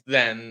and things,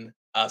 than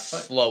a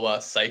slower,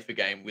 safer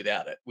game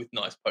without it, with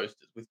nice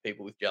posters, with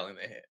people with gel in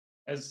their hair.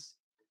 As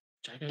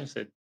Jaco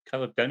said,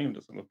 Caleb Daniel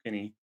doesn't look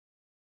any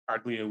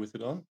uglier with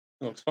it on.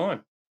 It looks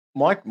fine.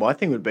 My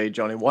thing would be,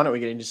 Johnny, why don't we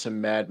get into some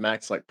Mad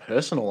Max, like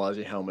personalize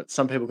your helmet?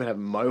 Some people could have a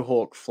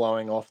mohawk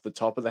flowing off the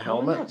top of the Why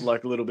helmet, not?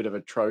 like a little bit of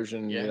a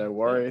Trojan, Yeah,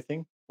 warrior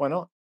thing. Why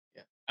not?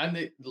 Yeah.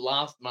 And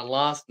my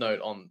last note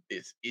on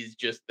this is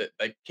just that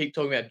they keep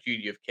talking about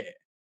duty of care.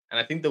 And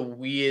I think the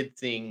weird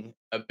thing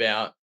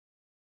about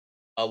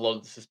a lot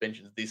of the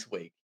suspensions this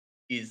week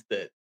is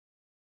that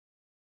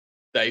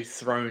they've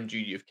thrown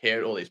duty of care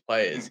at all these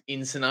players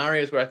in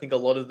scenarios where I think a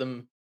lot of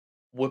them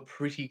were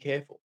pretty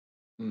careful.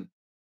 Mm.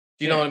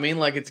 Do you know what I mean?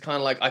 Like, it's kind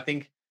of like, I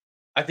think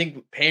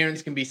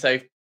parents can be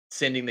safe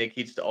sending their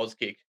kids to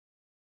Auskick,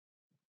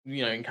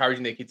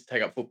 encouraging their kids to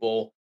take up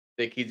football,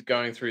 their kids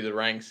going through the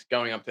ranks,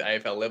 going up to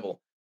AFL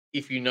level.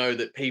 If you know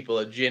that people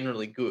are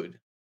generally good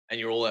and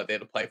you're all out there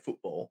to play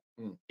football,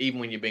 even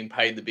when you're being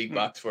paid the big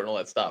bucks for it and all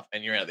that stuff,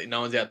 and you're out there, no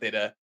one's out there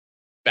to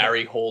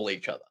Barry Hall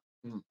each other.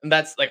 And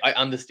that's like, I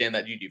understand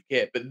that duty of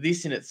care, but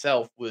this in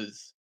itself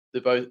was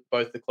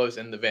both the Close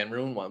and the Van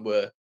Ruin one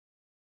were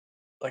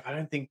like, I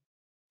don't think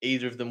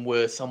either of them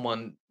were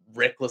someone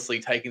recklessly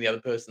taking the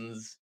other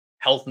person's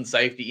health and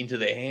safety into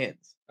their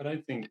hands. I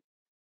don't think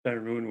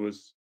Van Ruin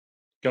was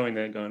going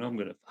there going, I'm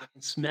going to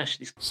fucking smash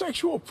this.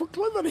 Sexual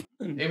proclivity.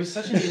 It was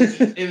such an.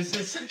 It was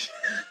just such.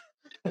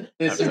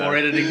 There's some more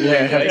editing.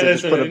 Yeah, have to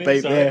just put a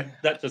beep there.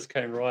 That just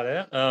came right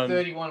out.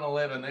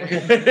 31-11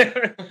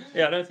 there.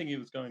 Yeah, I don't think he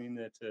was going in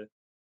there to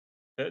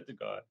hurt the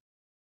guy.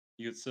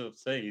 You could sort of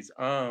see his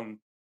arm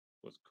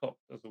was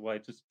cocked as a way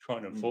just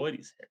trying to avoid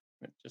his head.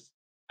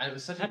 And it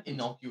was such an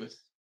innocuous.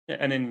 Yeah,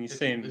 and then you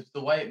see him. It's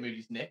the way it moved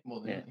his neck more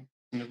than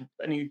anything.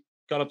 And he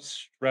got up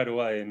straight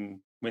away and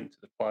went to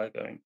the player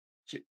going,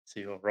 shit, is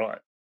he all right?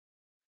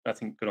 I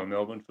think good on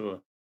Melbourne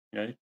for,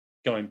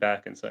 going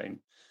back and saying,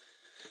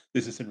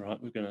 this isn't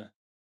right, we're going to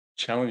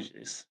challenge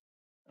this.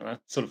 And I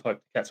sort of hope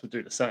the Cats would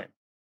do the same.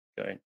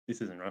 Going, this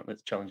isn't right,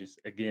 let's challenge this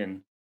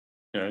again.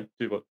 Do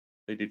what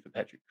they did for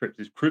Patrick Cripps.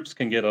 If Cripps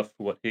can get off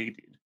for what he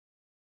did,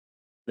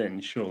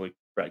 then surely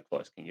Brad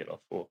Close can get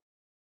off for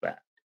that.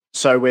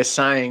 So we're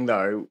saying,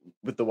 though,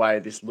 with the way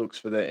this looks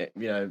for the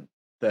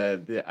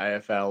the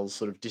AFL's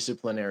sort of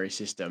disciplinary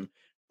system,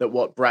 that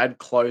what Brad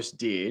Close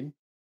did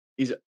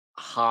is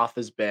half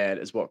as bad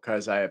as what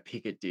Kosea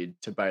Pickett did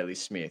to Bailey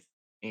Smith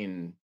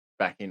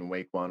back in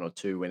week 1 or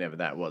 2, whenever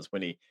that was.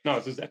 No,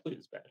 it's exactly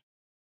as bad.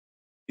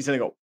 He's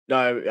only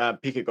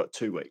got Pickett got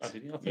 2 weeks. Oh,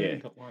 did he? I thought he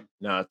got 1.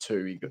 No,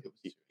 2.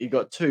 He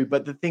got 2.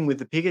 But the thing with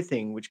the Pickett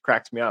thing, which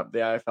cracks me up, the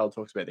AFL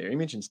talks about their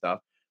image and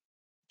stuff.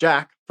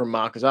 Jack from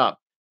Markers Up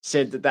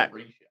said that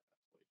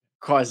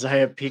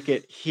Isaiah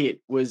Pickett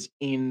hit was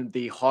in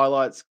the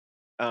highlights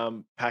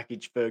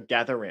package for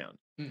Gather Round.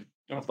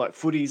 Of like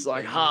footy's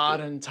like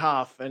hard and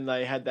tough, and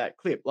they had that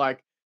clip.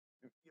 Like,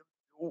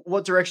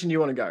 what direction do you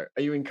want to go?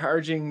 Are you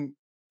encouraging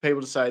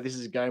people to say this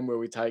is a game where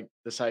we take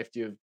the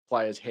safety of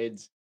players'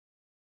 heads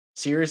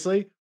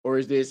seriously, or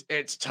is this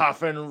it's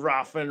tough and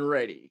rough and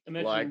ready?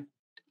 Imagine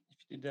if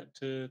you did that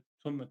to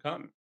Tom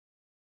McCartan.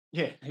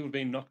 Yeah, he would have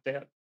been knocked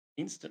out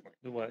instantly.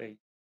 The way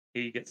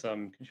he gets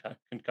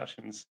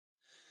concussions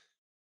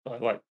by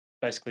like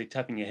basically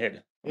tapping your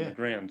head on the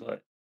ground.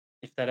 Like,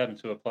 if that happened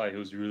to a player who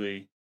was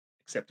really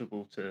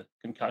acceptable to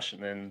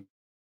concussion, then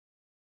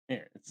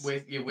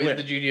where's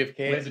the duty of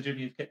care? Where's the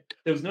duty of care?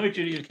 There was no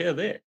duty of care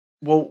there.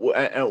 Well,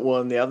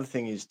 and the other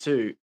thing is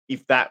too,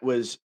 if that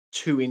was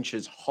 2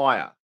 inches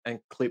higher and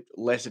clipped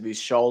less of his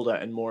shoulder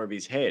and more of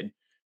his head,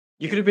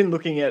 you could have been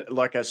looking at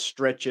like a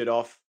stretch it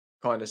off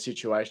kind of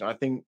situation. I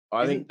think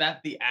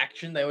that the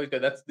action they always go,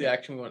 that's the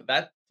action we want.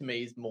 That to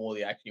me is more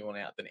the action you want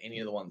out than any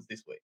of the ones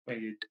this week. Where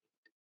you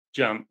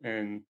jump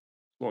and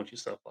launch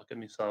yourself like a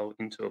missile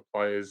into a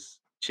player's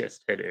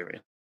chest head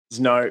area.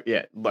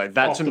 Like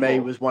that to me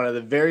was one of the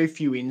very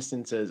few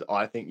instances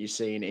I think you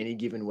see in any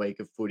given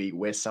week of footy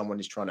where someone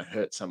is trying to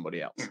hurt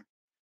somebody else.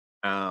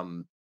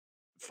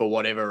 For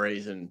whatever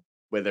reason,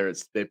 whether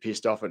it's they're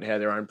pissed off at how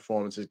their own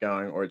performance is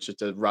going, or it's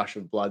just a rush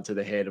of blood to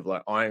the head of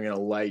like, I'm going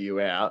to lay you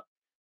out.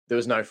 There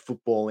was no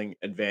footballing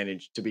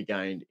advantage to be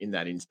gained in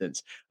that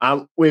instance.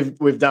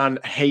 We've done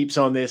heaps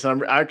on this.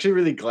 I'm actually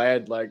really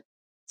glad, like,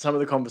 some of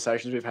the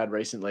conversations we've had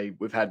recently,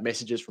 we've had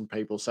messages from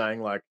people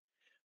saying like,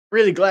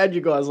 really glad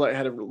you guys like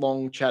had a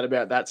long chat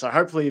about that. So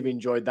hopefully you've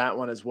enjoyed that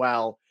one as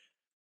well.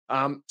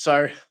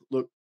 So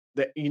look,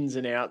 the ins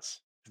and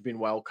outs have been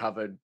well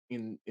covered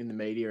in the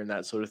media and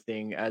that sort of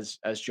thing. As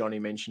Johnny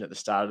mentioned at the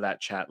start of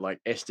that chat, like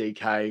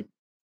SDK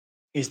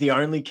is the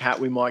only cat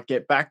we might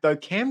get back, though.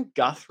 Cam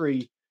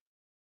Guthrie,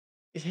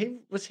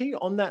 was he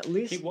on that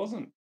list? He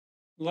wasn't.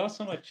 Last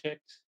time I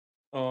checked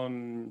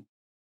on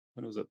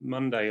when was it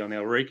Monday on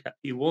our recap,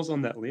 he was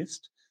on that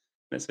list.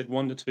 And it said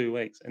 1 to 2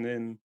 weeks, and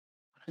then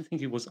I don't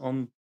think he was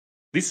on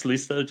this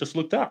list that I just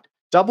looked up.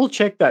 Double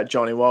check that,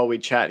 Johnny, while we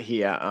chat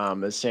here.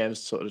 As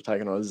Sam's sort of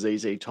taking on a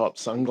ZZ Top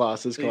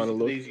sunglasses kind of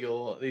look. These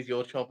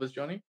your choppers,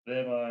 Johnny?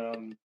 They're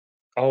my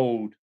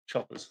old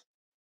choppers,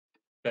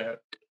 about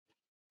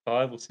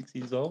 5 or 6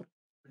 years old.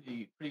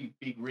 Pretty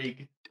big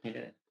rig.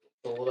 Yeah,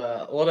 A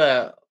lot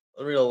of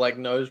real like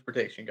nose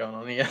protection going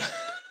on here.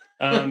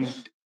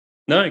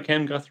 No,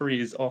 Cam Guthrie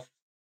is off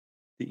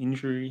the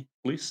injury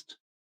list.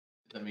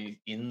 I mean,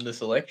 in the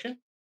selection?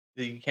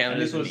 Did you count it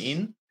And as this an was-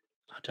 in?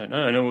 I don't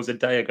know. I know it was a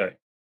day ago.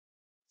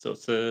 So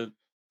it's the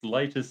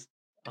latest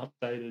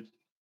updated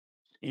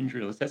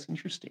injury list. That's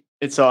interesting.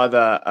 It's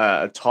either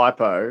a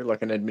typo,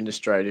 like an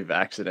administrative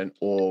accident,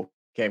 or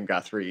Cam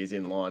Guthrie is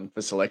in line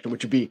for selection,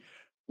 which would be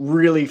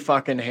really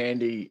fucking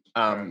handy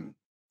for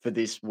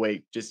this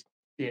week. Just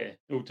Yeah,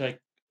 it will take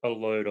a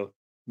load of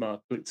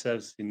Mark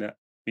Blitzers in that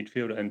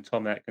midfield and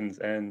Tom Atkins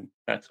and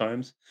Max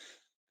Holmes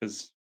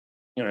because,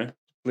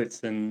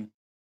 Blitzen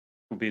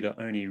will be the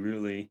only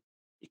really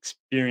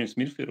experienced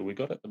midfielder we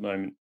got at the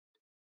moment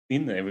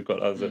in there. We've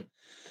got other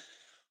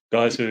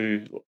guys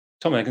who,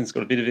 Tom Atkins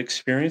got a bit of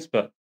experience,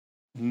 but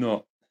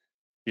not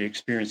the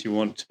experience you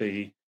want to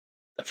be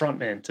the front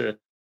man to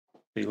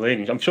be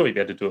leading. I'm sure he'd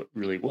be able to do it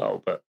really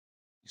well, but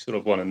you sort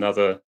of want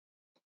another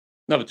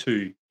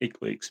two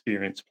equally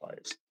experienced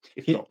players,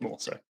 if not more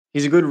so.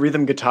 He's a good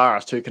rhythm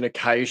guitarist who can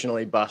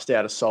occasionally bust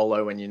out a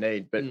solo when you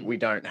need, but we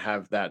don't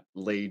have that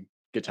lead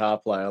guitar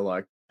player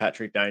like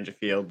Patrick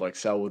Dangerfield, like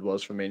Selwood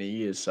was for many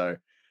years. So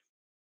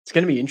it's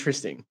going to be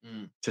interesting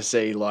to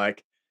see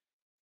like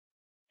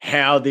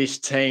how this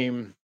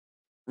team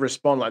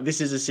respond. Like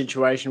this is a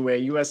situation where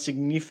you are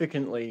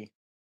significantly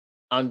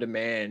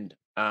undermanned.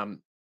 I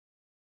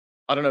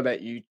don't know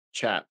about you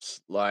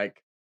chaps,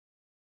 like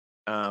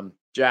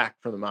Jack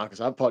from the Marcus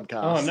Hub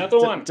podcast. Oh, another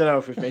one. Don't know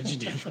if we've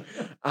mentioned him.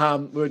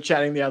 We were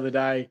chatting the other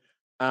day,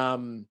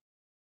 and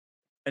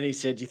he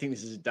said, "Do you think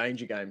this is a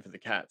danger game for the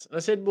Cats?" And I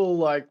said, "Well,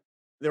 like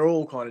they're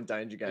all kind of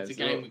danger games. It's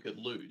a game we could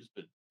lose,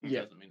 but it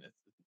doesn't mean it's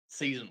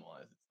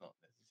season-wise. It's not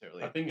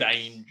necessarily a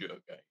danger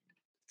game.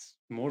 It's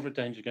more of a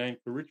danger game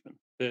for Richmond.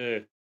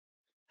 They're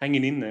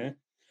hanging in there,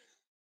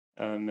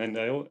 and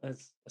they all,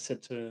 as I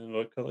said to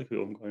my colleague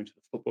who I'm going to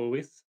football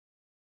with,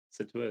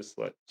 said to us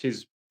like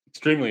she's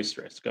extremely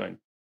stressed, going,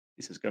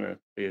 "This is going to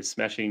be a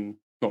smashing.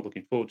 Not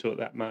looking forward to it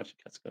that much.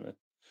 Cat's going to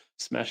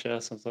smash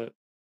us." I was like,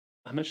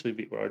 I'm actually a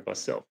bit worried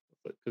myself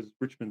because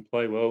Richmond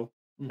play well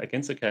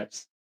against the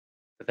Caps.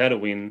 They've had a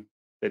win.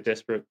 They're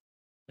desperate.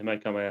 They may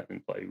come out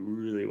and play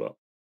really well.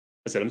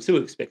 I said, I'm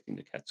still expecting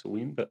the Cats to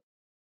win, but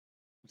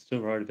I'm still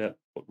worried about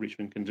what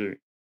Richmond can do.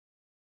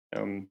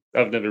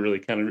 I've never really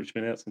counted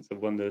Richmond out since they've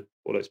won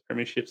all those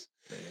premierships.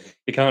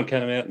 You can't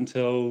count them out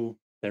until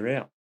they're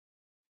out.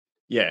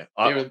 Yeah.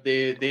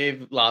 Their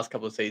last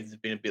couple of seasons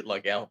have been a bit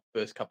like our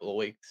first couple of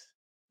weeks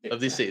of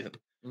this season,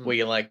 where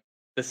you're like,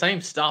 the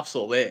same stuff's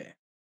all there.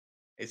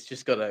 It's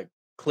just got to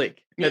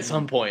click at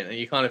some point, and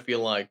you kind of feel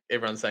like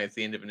everyone's saying it's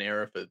the end of an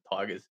era for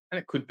Tigers, and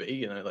it could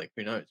be, like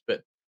who knows?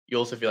 But you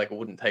also feel like it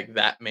wouldn't take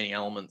that many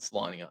elements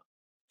lining up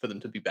for them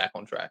to be back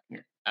on track.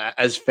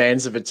 As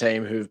fans of a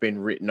team who've been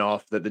written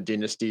off that the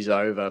dynasty's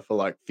over for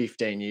like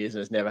 15 years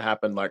and it's never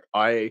happened, like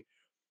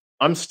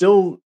I'm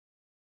still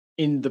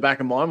in the back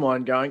of my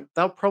mind going,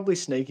 they'll probably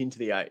sneak into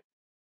the 8.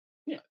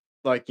 Yeah.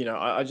 Like,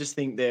 I just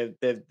think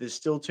there's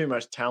still too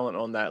much talent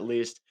on that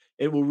list.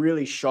 It will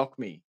really shock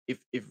me if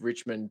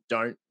Richmond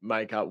don't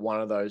make up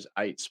one of those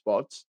 8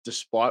 spots,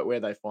 despite where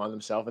they find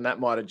themselves. And that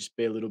might just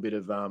be a little bit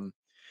of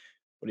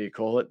what do you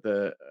call it?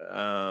 The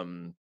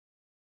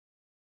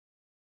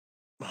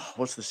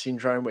what's the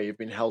syndrome where you've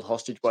been held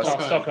hostage by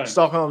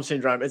Stockholm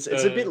syndrome? It's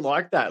a bit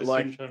like that.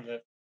 Like syndrome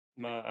that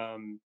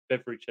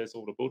Beveridge has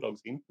all the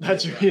Bulldogs in.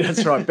 That's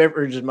right.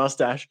 Beveridge's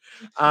mustache.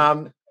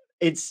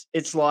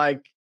 It's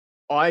like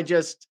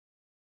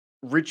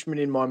Richmond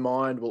in my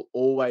mind will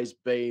always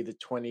be the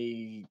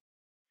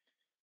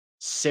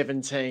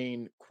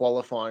 2017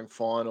 qualifying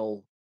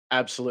final,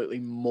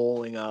 absolutely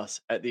mauling us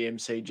at the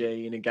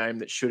MCG in a game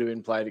that should have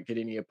been played at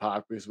Cardinia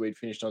Park because we'd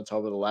finished on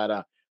top of the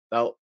ladder.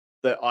 I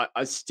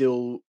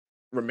still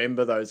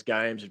remember those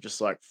games of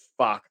just like,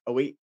 fuck, are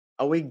we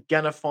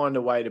gonna find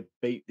a way to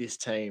beat this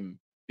team?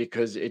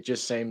 Because it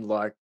just seemed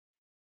like,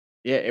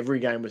 every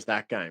game was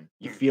that game.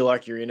 You feel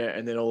like you're in it,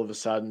 and then all of a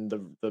sudden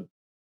the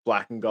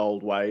black and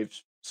gold wave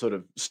sort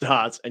of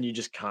starts, and you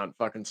just can't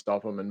fucking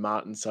stop them. And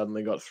Martin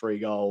suddenly got 3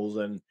 goals,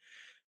 and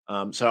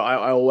so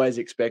I always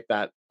expect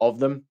that of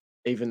them,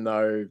 even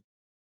though.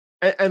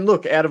 And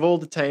look, out of all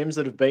the teams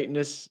that have beaten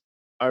us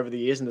over the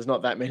years, and there's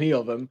not that many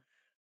of them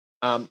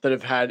that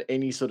have had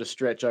any sort of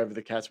stretch over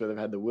the Cats where they've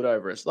had the wood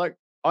over us. Like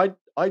I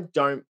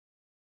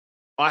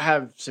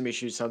have some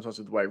issues sometimes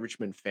with the way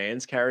Richmond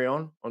fans carry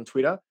on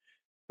Twitter.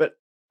 But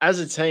as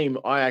a team,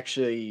 I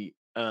actually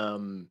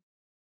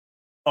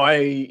I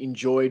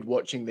enjoyed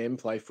watching them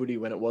play footy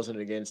when it wasn't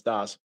against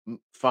us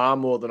far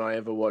more than I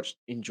ever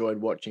enjoyed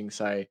watching,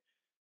 say,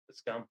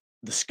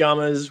 the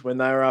Scummers when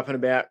they were up and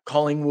about,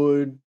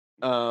 Collingwood.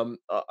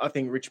 I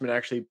think Richmond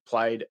actually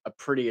played a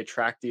pretty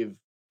attractive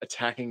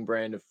attacking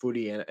brand of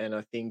footy, and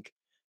I think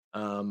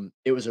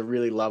it was a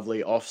really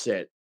lovely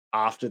offset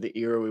after the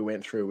era we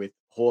went through with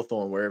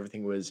Hawthorn, where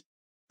everything was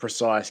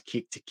precise,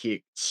 kick to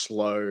kick,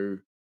 slow,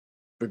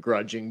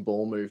 begrudging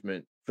ball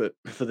movement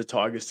for the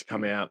Tigers to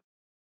come out.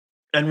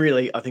 And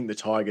really, I think the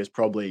Tigers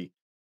probably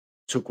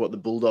took what the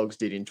Bulldogs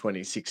did in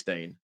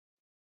 2016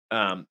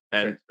 and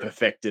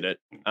perfected it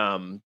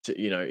to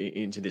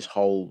into this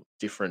whole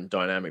different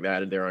dynamic. They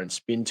added their own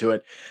spin to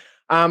it.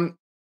 Um,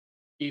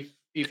 If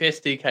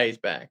SDK is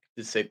back,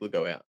 does Segler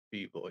go out for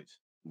you boys?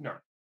 No,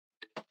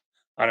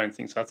 I don't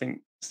think so. I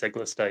think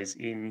Stegler stays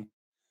in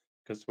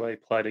because we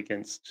played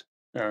against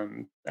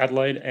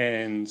Adelaide,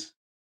 and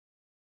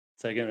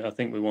so again, I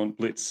think we want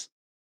Blitz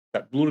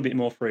that little bit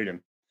more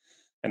freedom,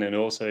 and then it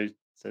also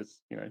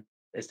says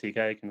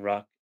STK can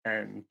ruck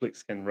and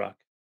Blitz can ruck.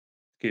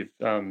 Give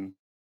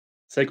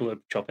Segler a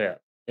chop out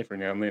every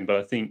now and then, but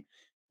I think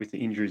with the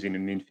injuries in the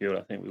midfield,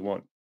 I think we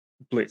want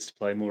Blitz to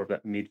play more of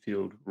that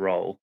midfield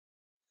role,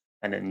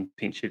 and then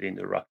pinch it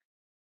into ruck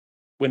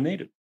when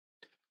needed.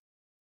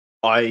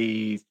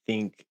 I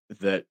think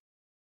that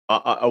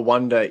I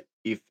wonder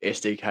if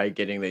SDK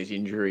getting these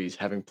injuries,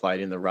 having played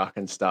in the ruck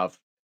and stuff,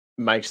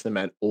 makes them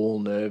at all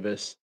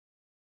nervous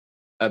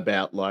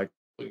about like.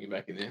 Putting him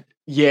back in there.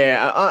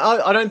 Yeah,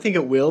 I don't think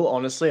it will.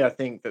 Honestly, I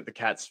think that the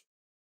Cats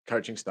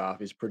coaching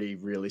staff is pretty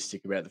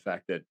realistic about the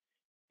fact that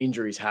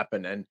injuries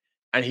happen,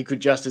 and he could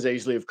just as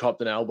easily have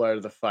copped an elbow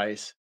to the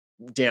face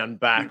down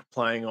back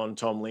playing on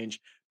Tom Lynch.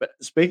 But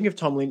speaking of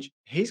Tom Lynch,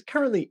 he's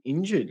currently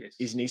injured, Yes.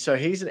 isn't he? So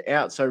he's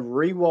out. So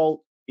Rewalt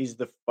is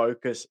the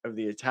focus of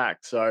the attack.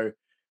 So,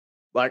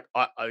 like,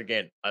 I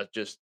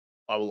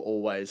will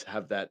always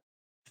have that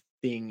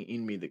thing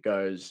in me that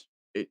goes,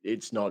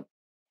 it's not,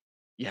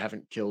 you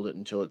haven't killed it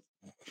until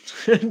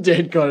it's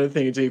dead kind of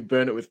thing, until you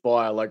burn it with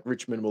fire. Like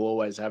Richmond will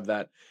always have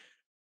that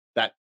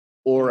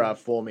aura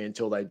for me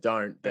until they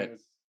don't. That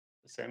As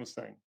Sam was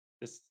saying,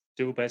 it's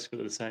still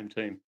basically the same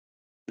team.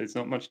 There's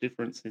not much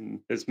difference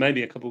there's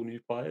maybe a couple of new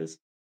players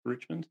for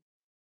Richmond,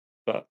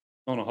 but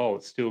on a whole,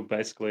 it's still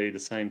basically the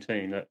same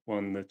team that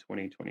won the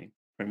 2020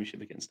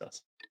 premiership against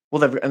us.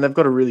 well, they've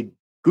got a really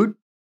good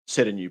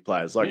set of new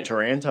players like Yeah.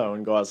 Taranto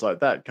and guys like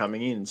that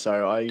coming in.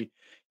 So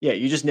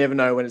you just never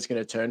know when it's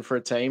going to turn for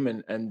a team.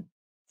 And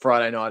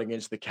Friday night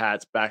against the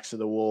Cats, backs to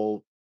the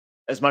wall.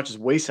 As much as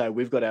we say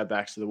we've got our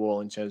backs to the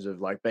wall in terms of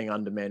like being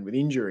undermanned with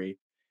injury,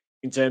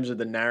 in terms of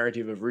the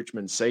narrative of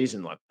Richmond's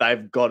season, like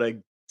they've got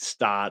to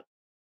start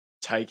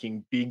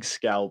taking big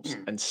scalps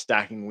and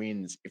stacking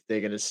wins if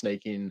they're going to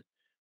sneak in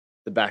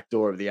the back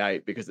door of the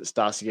 8, because it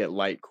starts to get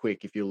late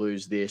quick. If you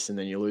lose this and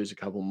then you lose a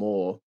couple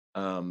more,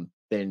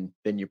 then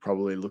you're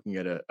probably looking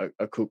at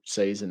a cooked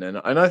season. And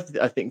I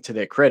think to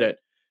their credit,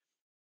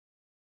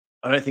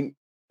 I don't think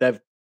they've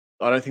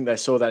I don't think they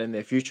saw that in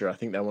their future. I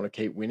think they want to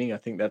keep winning. I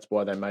think that's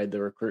why they made the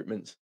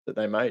recruitments that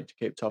they made, to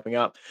keep topping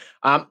up.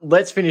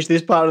 Let's finish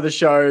this part of the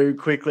show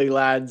quickly,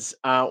 lads.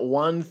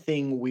 One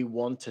thing we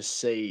want to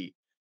see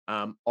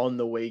on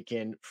the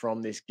weekend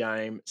from this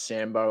game,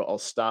 Sambo, I'll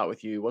start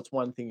with you. What's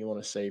one thing you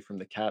want to see from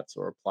the Cats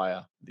or a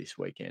player this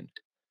weekend?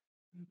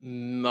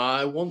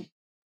 I want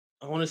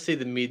to see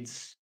the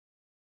mids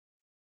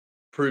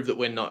prove that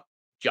we're not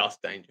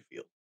just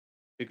Dangerfield,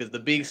 because the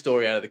big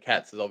story out of the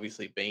Cats has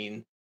obviously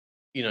been,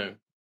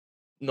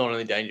 not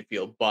only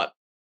Dangerfield but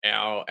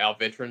our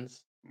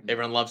veterans.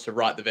 Everyone loves to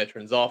write the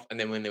veterans off, and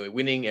then when they were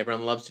winning,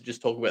 everyone loves to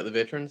just talk about the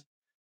veterans.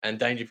 And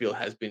Dangerfield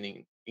has been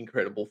in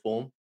incredible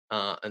form,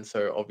 and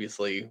so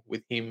obviously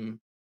with him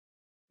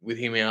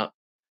out,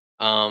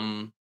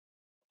 um,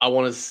 I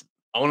want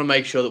to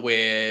make sure that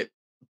we're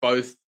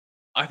both.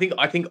 I think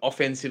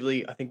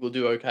offensively, I think we'll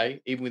do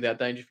okay even without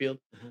Dangerfield.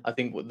 I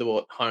think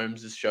what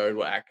Holmes has showed,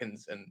 what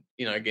Atkins, and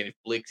again, if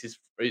Blix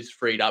is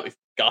freed up, if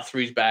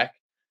Guthrie's back,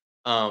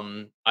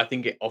 I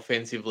think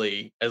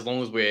offensively, as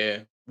long as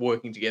we're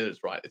working together,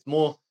 it's right. It's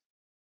more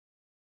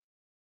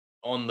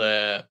on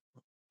the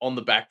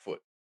back foot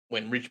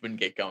when Richmond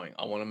get going.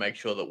 I want to make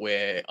sure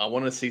that I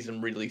want to see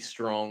some really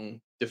strong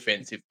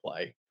defensive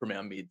play from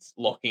our mids,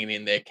 locking it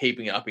in there,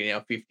 keeping it up in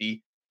our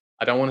 50.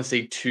 I don't want to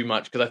see too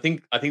much, because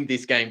I think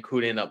this game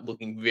could end up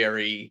looking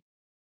very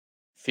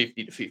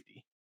 50-50.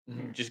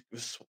 Just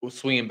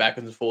swinging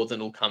backwards and forwards,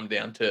 and it'll come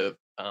down to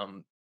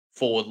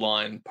forward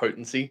line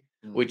potency,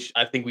 which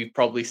I think we've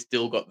probably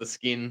still got the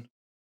skin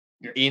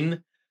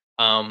in.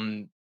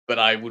 But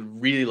I would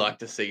really like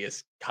to see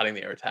us cutting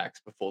their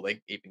attacks before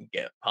they even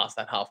get past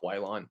that halfway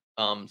line.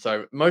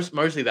 So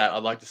mostly that,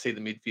 I'd like to see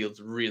the midfields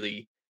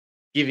really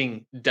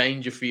giving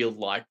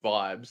Dangerfield-like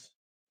vibes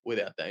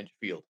without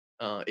Dangerfield.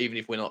 Even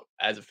if we're not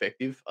as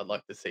effective, I'd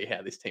like to see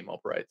how this team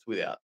operates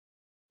without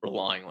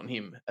relying on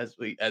him, as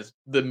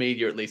the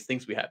media at least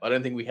thinks we have. I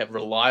don't think we have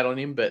relied on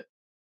him, but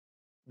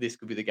this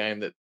could be the game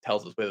that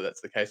tells us whether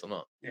that's the case or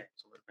not. Yeah,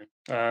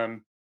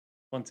 absolutely.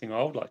 One thing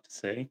I would like to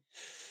see.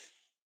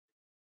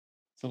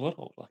 It's a lot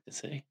I would like to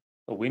see.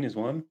 A win is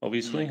one,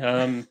 obviously.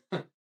 I'd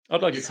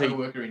like to see Your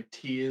coworker in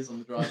tears on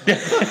the drive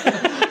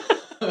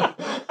home.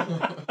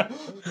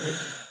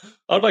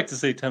 I'd like to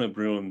see Tanner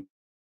Bruin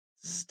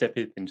step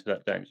up into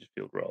that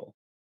Dangerfield role.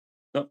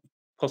 Not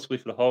possibly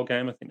for the whole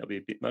game. I think that'll be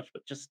a bit much,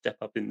 but just step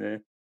up in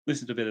there,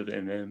 listen to a bit of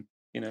MM,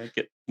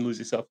 lose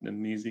yourself in the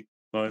music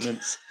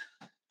moments.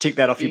 Tick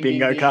that off your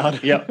bingo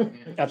card. Yep,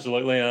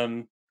 absolutely.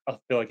 I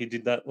feel like he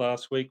did that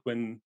last week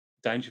when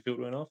Dangerfield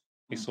went off.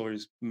 He saw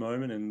his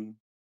moment and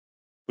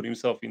put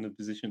himself in the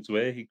positions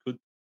where he could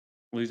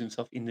lose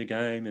himself in the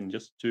game and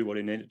just do what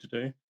he needed to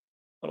do.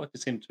 I'd like to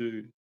see him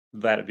do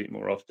that a bit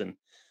more often.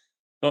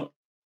 Not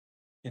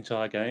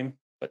entire game,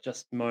 but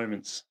just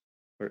moments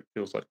where it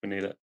feels like we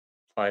need a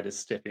player to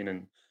step in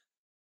and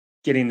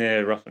get in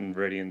there rough and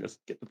ready and just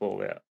get the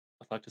ball out.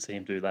 I'd like to see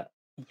him do that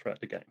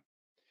throughout the game.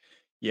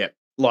 Yeah,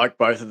 like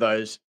both of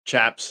those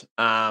chaps.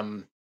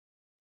 I've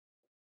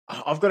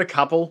got a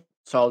couple,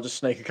 so I'll just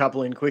sneak a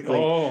couple in quickly.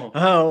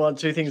 Oh,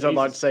 Two things I'd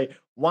like to Jesus. see.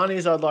 One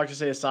is I'd like to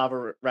see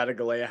Asava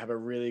Radaglia have a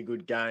really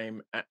good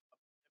game.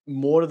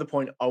 More to the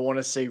point, I want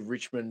to see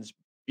Richmond's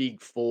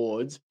big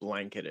forwards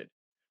blanketed.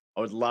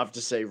 I would love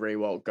to see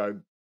Rewalt go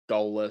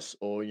goalless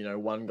or,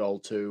 1 goal,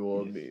 2,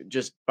 or Yes.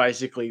 just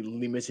basically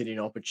limited in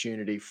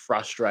opportunity,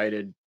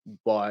 frustrated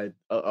by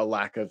a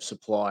lack of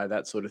supply,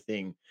 that sort of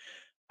thing.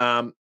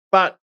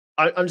 But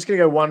I'm just going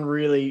to go one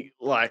really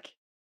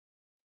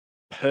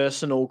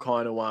personal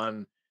kind of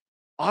one.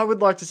 I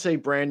would like to see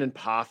Brandon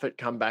Parfitt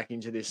come back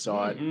into this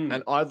side,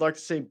 and I'd like to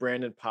see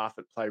Brandon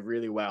Parfitt play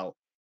really well.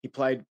 He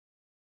played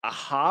a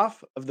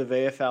half of the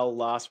VFL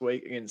last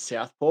week against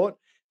Southport,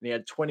 and he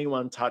had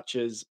 21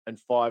 touches and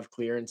 5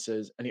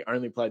 clearances, and he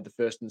only played the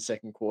first and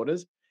second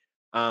quarters.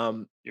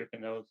 You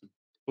reckon that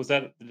was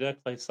that? Did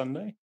that play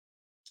Sunday?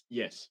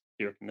 Yes.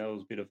 You reckon that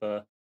was a bit of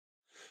a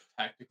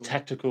Tactical.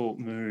 tactical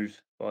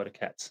move by the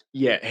Cats?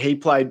 Yeah, he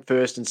played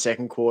first and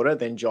second quarter,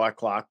 then Jai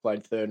Clark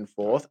played third and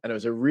fourth, and it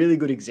was a really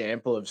good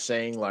example of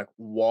seeing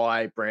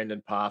why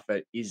Brandon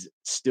Parfitt is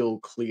still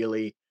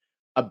clearly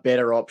a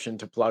better option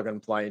to plug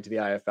and play into the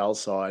AFL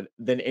side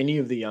than any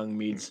of the young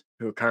mids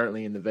who are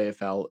currently in the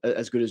VFL.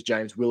 As good as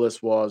James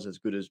Willis was, as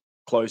good as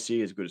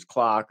Closey, as good as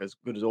Clark, as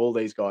good as all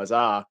these guys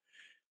are,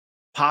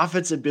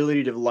 Parfitt's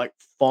ability to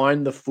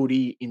find the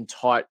footy in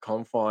tight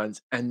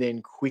confines and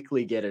then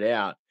quickly get it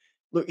out.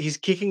 Look, his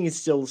kicking is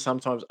still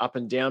sometimes up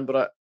and down,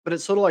 but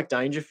it's sort of like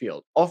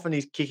Dangerfield. Often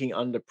he's kicking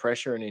under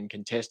pressure and in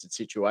contested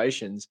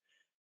situations.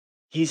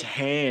 His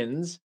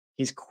hands,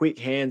 his quick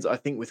hands, I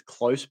think with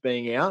Close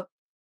being out,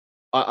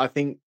 I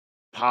think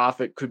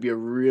Parfitt could be a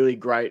really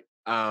great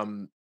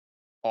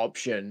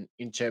option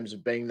in terms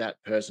of being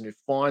that person who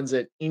finds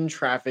it in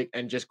traffic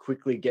and just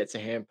quickly gets a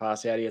hand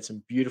pass out. He had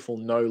some beautiful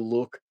no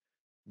look,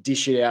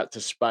 dish it out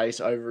to space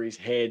over his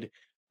head,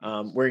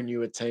 where he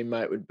knew a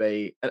teammate would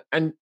be.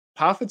 And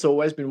Parfitt's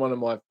always been one of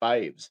my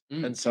faves.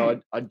 And so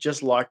I'd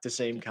just like to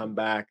see him come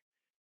back.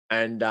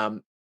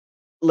 And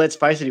let's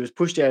face it, he was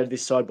pushed out of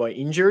this side by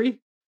injury,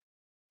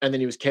 and then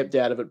he was kept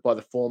out of it by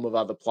the form of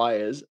other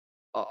players.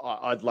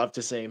 I'd love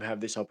to see him have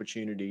this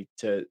opportunity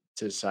to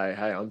say,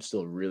 "Hey, I'm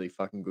still a really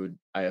fucking good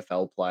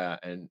AFL player,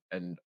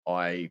 and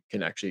I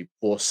can actually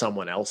force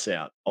someone else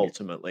out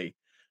ultimately."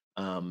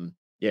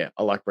 Yeah,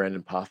 I like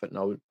Brandon Parfitt,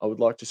 and I would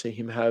like to see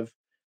him have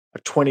a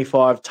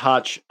 25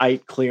 touch,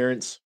 8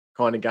 clearance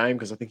kind of game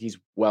because I think he's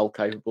well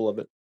capable of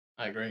it.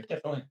 I agree.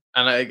 Definitely.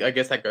 And I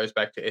guess that goes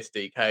back to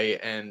SDK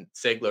and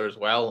Segler as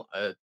well.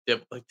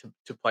 To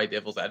play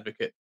devil's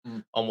advocate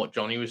on what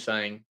Johnny was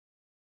saying,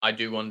 I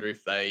do wonder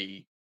if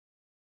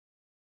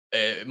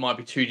it might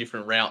be 2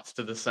 different routes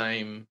to the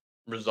same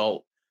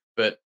result,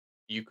 but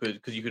you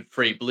could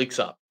free Blix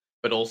up,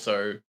 but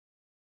also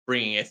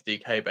bringing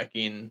SDK back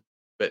in,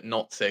 but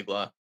not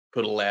Segler,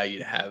 could allow you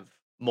to have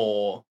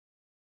more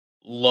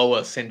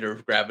lower center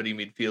of gravity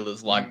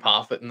midfielders like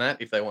Parfitt and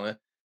that, if they want to,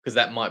 because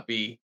that might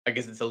be, I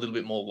guess it's a little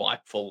bit more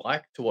like for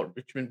like to what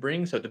Richmond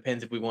brings. So it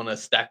depends if we want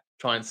to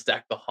try and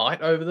stack the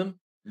height over them,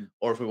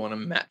 or if we want to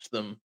match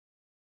them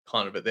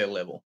kind of at their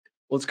level.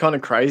 Well, it's kind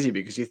of crazy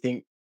because you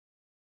think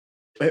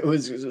it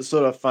was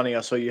sort of funny.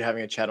 I saw you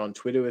having a chat on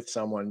Twitter with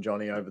someone,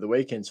 Johnny, over the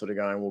weekend, sort of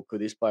going, well,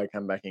 could this player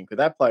come back in? Could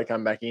that player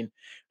come back in?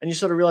 And you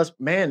sort of realize,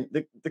 man,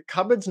 the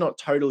cupboard's not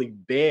totally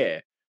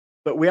bare,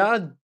 but we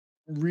are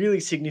really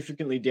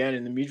significantly down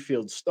in the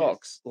midfield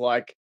stocks.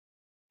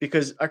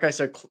 Because, okay,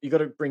 so you got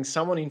to bring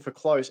someone in for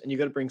Close and you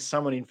got to bring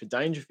someone in for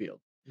Dangerfield.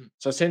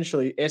 So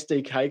essentially,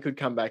 SDK could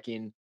come back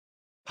in,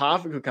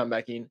 Parfitt could come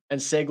back in,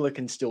 and Segler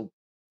can still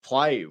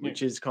play,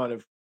 which is kind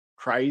of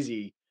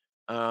crazy.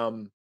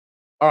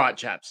 All right,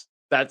 chaps.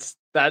 That's.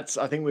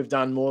 I think we've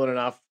done more than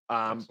enough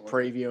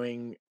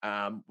previewing.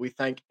 We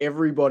thank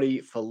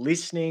everybody for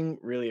listening.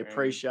 Really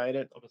appreciate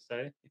it. I'll just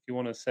say, if you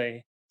want to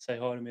say hi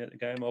to me at the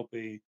game, I'll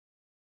be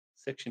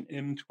section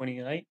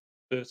M28,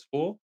 first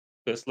floor,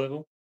 first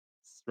level,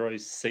 row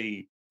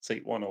C,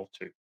 seat 1 or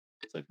 2.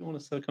 So if you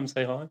want to come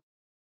say hi,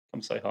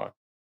 come say hi.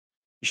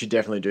 You should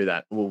definitely do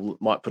that. We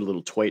might put a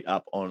little tweet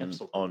up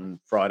on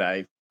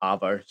Friday,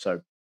 Arvo.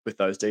 So with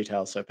those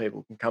details, so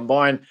people can come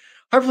by and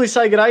hopefully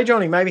say good day,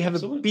 Johnny. Maybe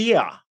have a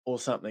beer or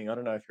something. I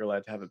don't know if you're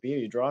allowed to have a beer.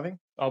 You're driving?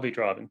 I'll be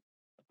driving,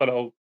 but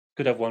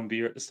could have 1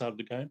 beer at the start of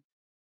the game.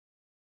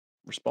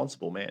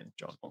 Responsible man,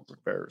 John.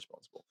 Very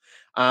responsible.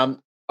 All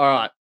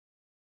right.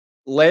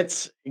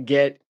 Let's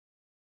get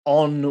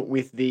on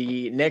with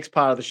the next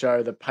part of the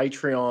show, the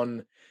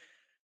Patreon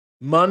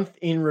month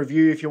in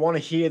review. If you want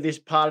to hear this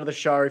part of the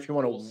show, if you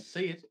want to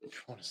see it,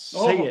 see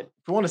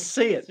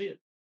it, see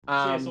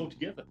us all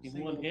together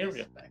in one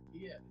area. Back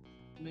here,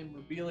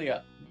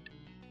 memorabilia.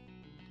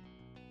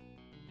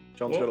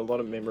 John's got a lot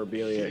of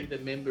memorabilia. See the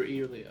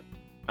memorabilia.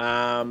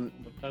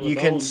 You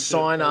can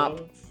sign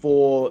up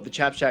for the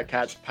Chaps Chat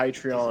Cats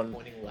Patreon.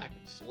 Disappointing lack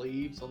of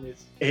sleeves on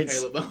this.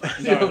 It's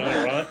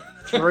right?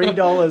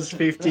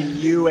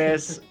 $3.50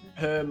 US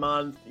per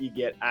month. You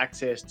get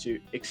access to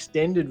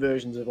extended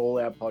versions of all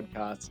our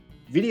podcasts,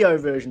 video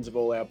versions of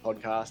all our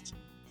podcasts,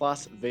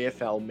 plus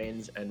VFL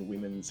men's and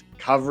women's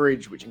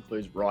coverage, which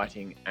includes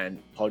writing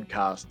and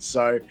podcasts.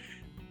 So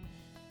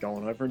go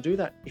on over and do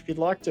that if you'd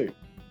like to.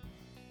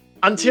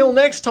 Until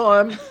next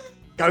time,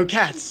 go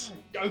Cats!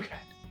 Go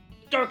Cats!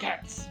 Go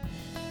Cats!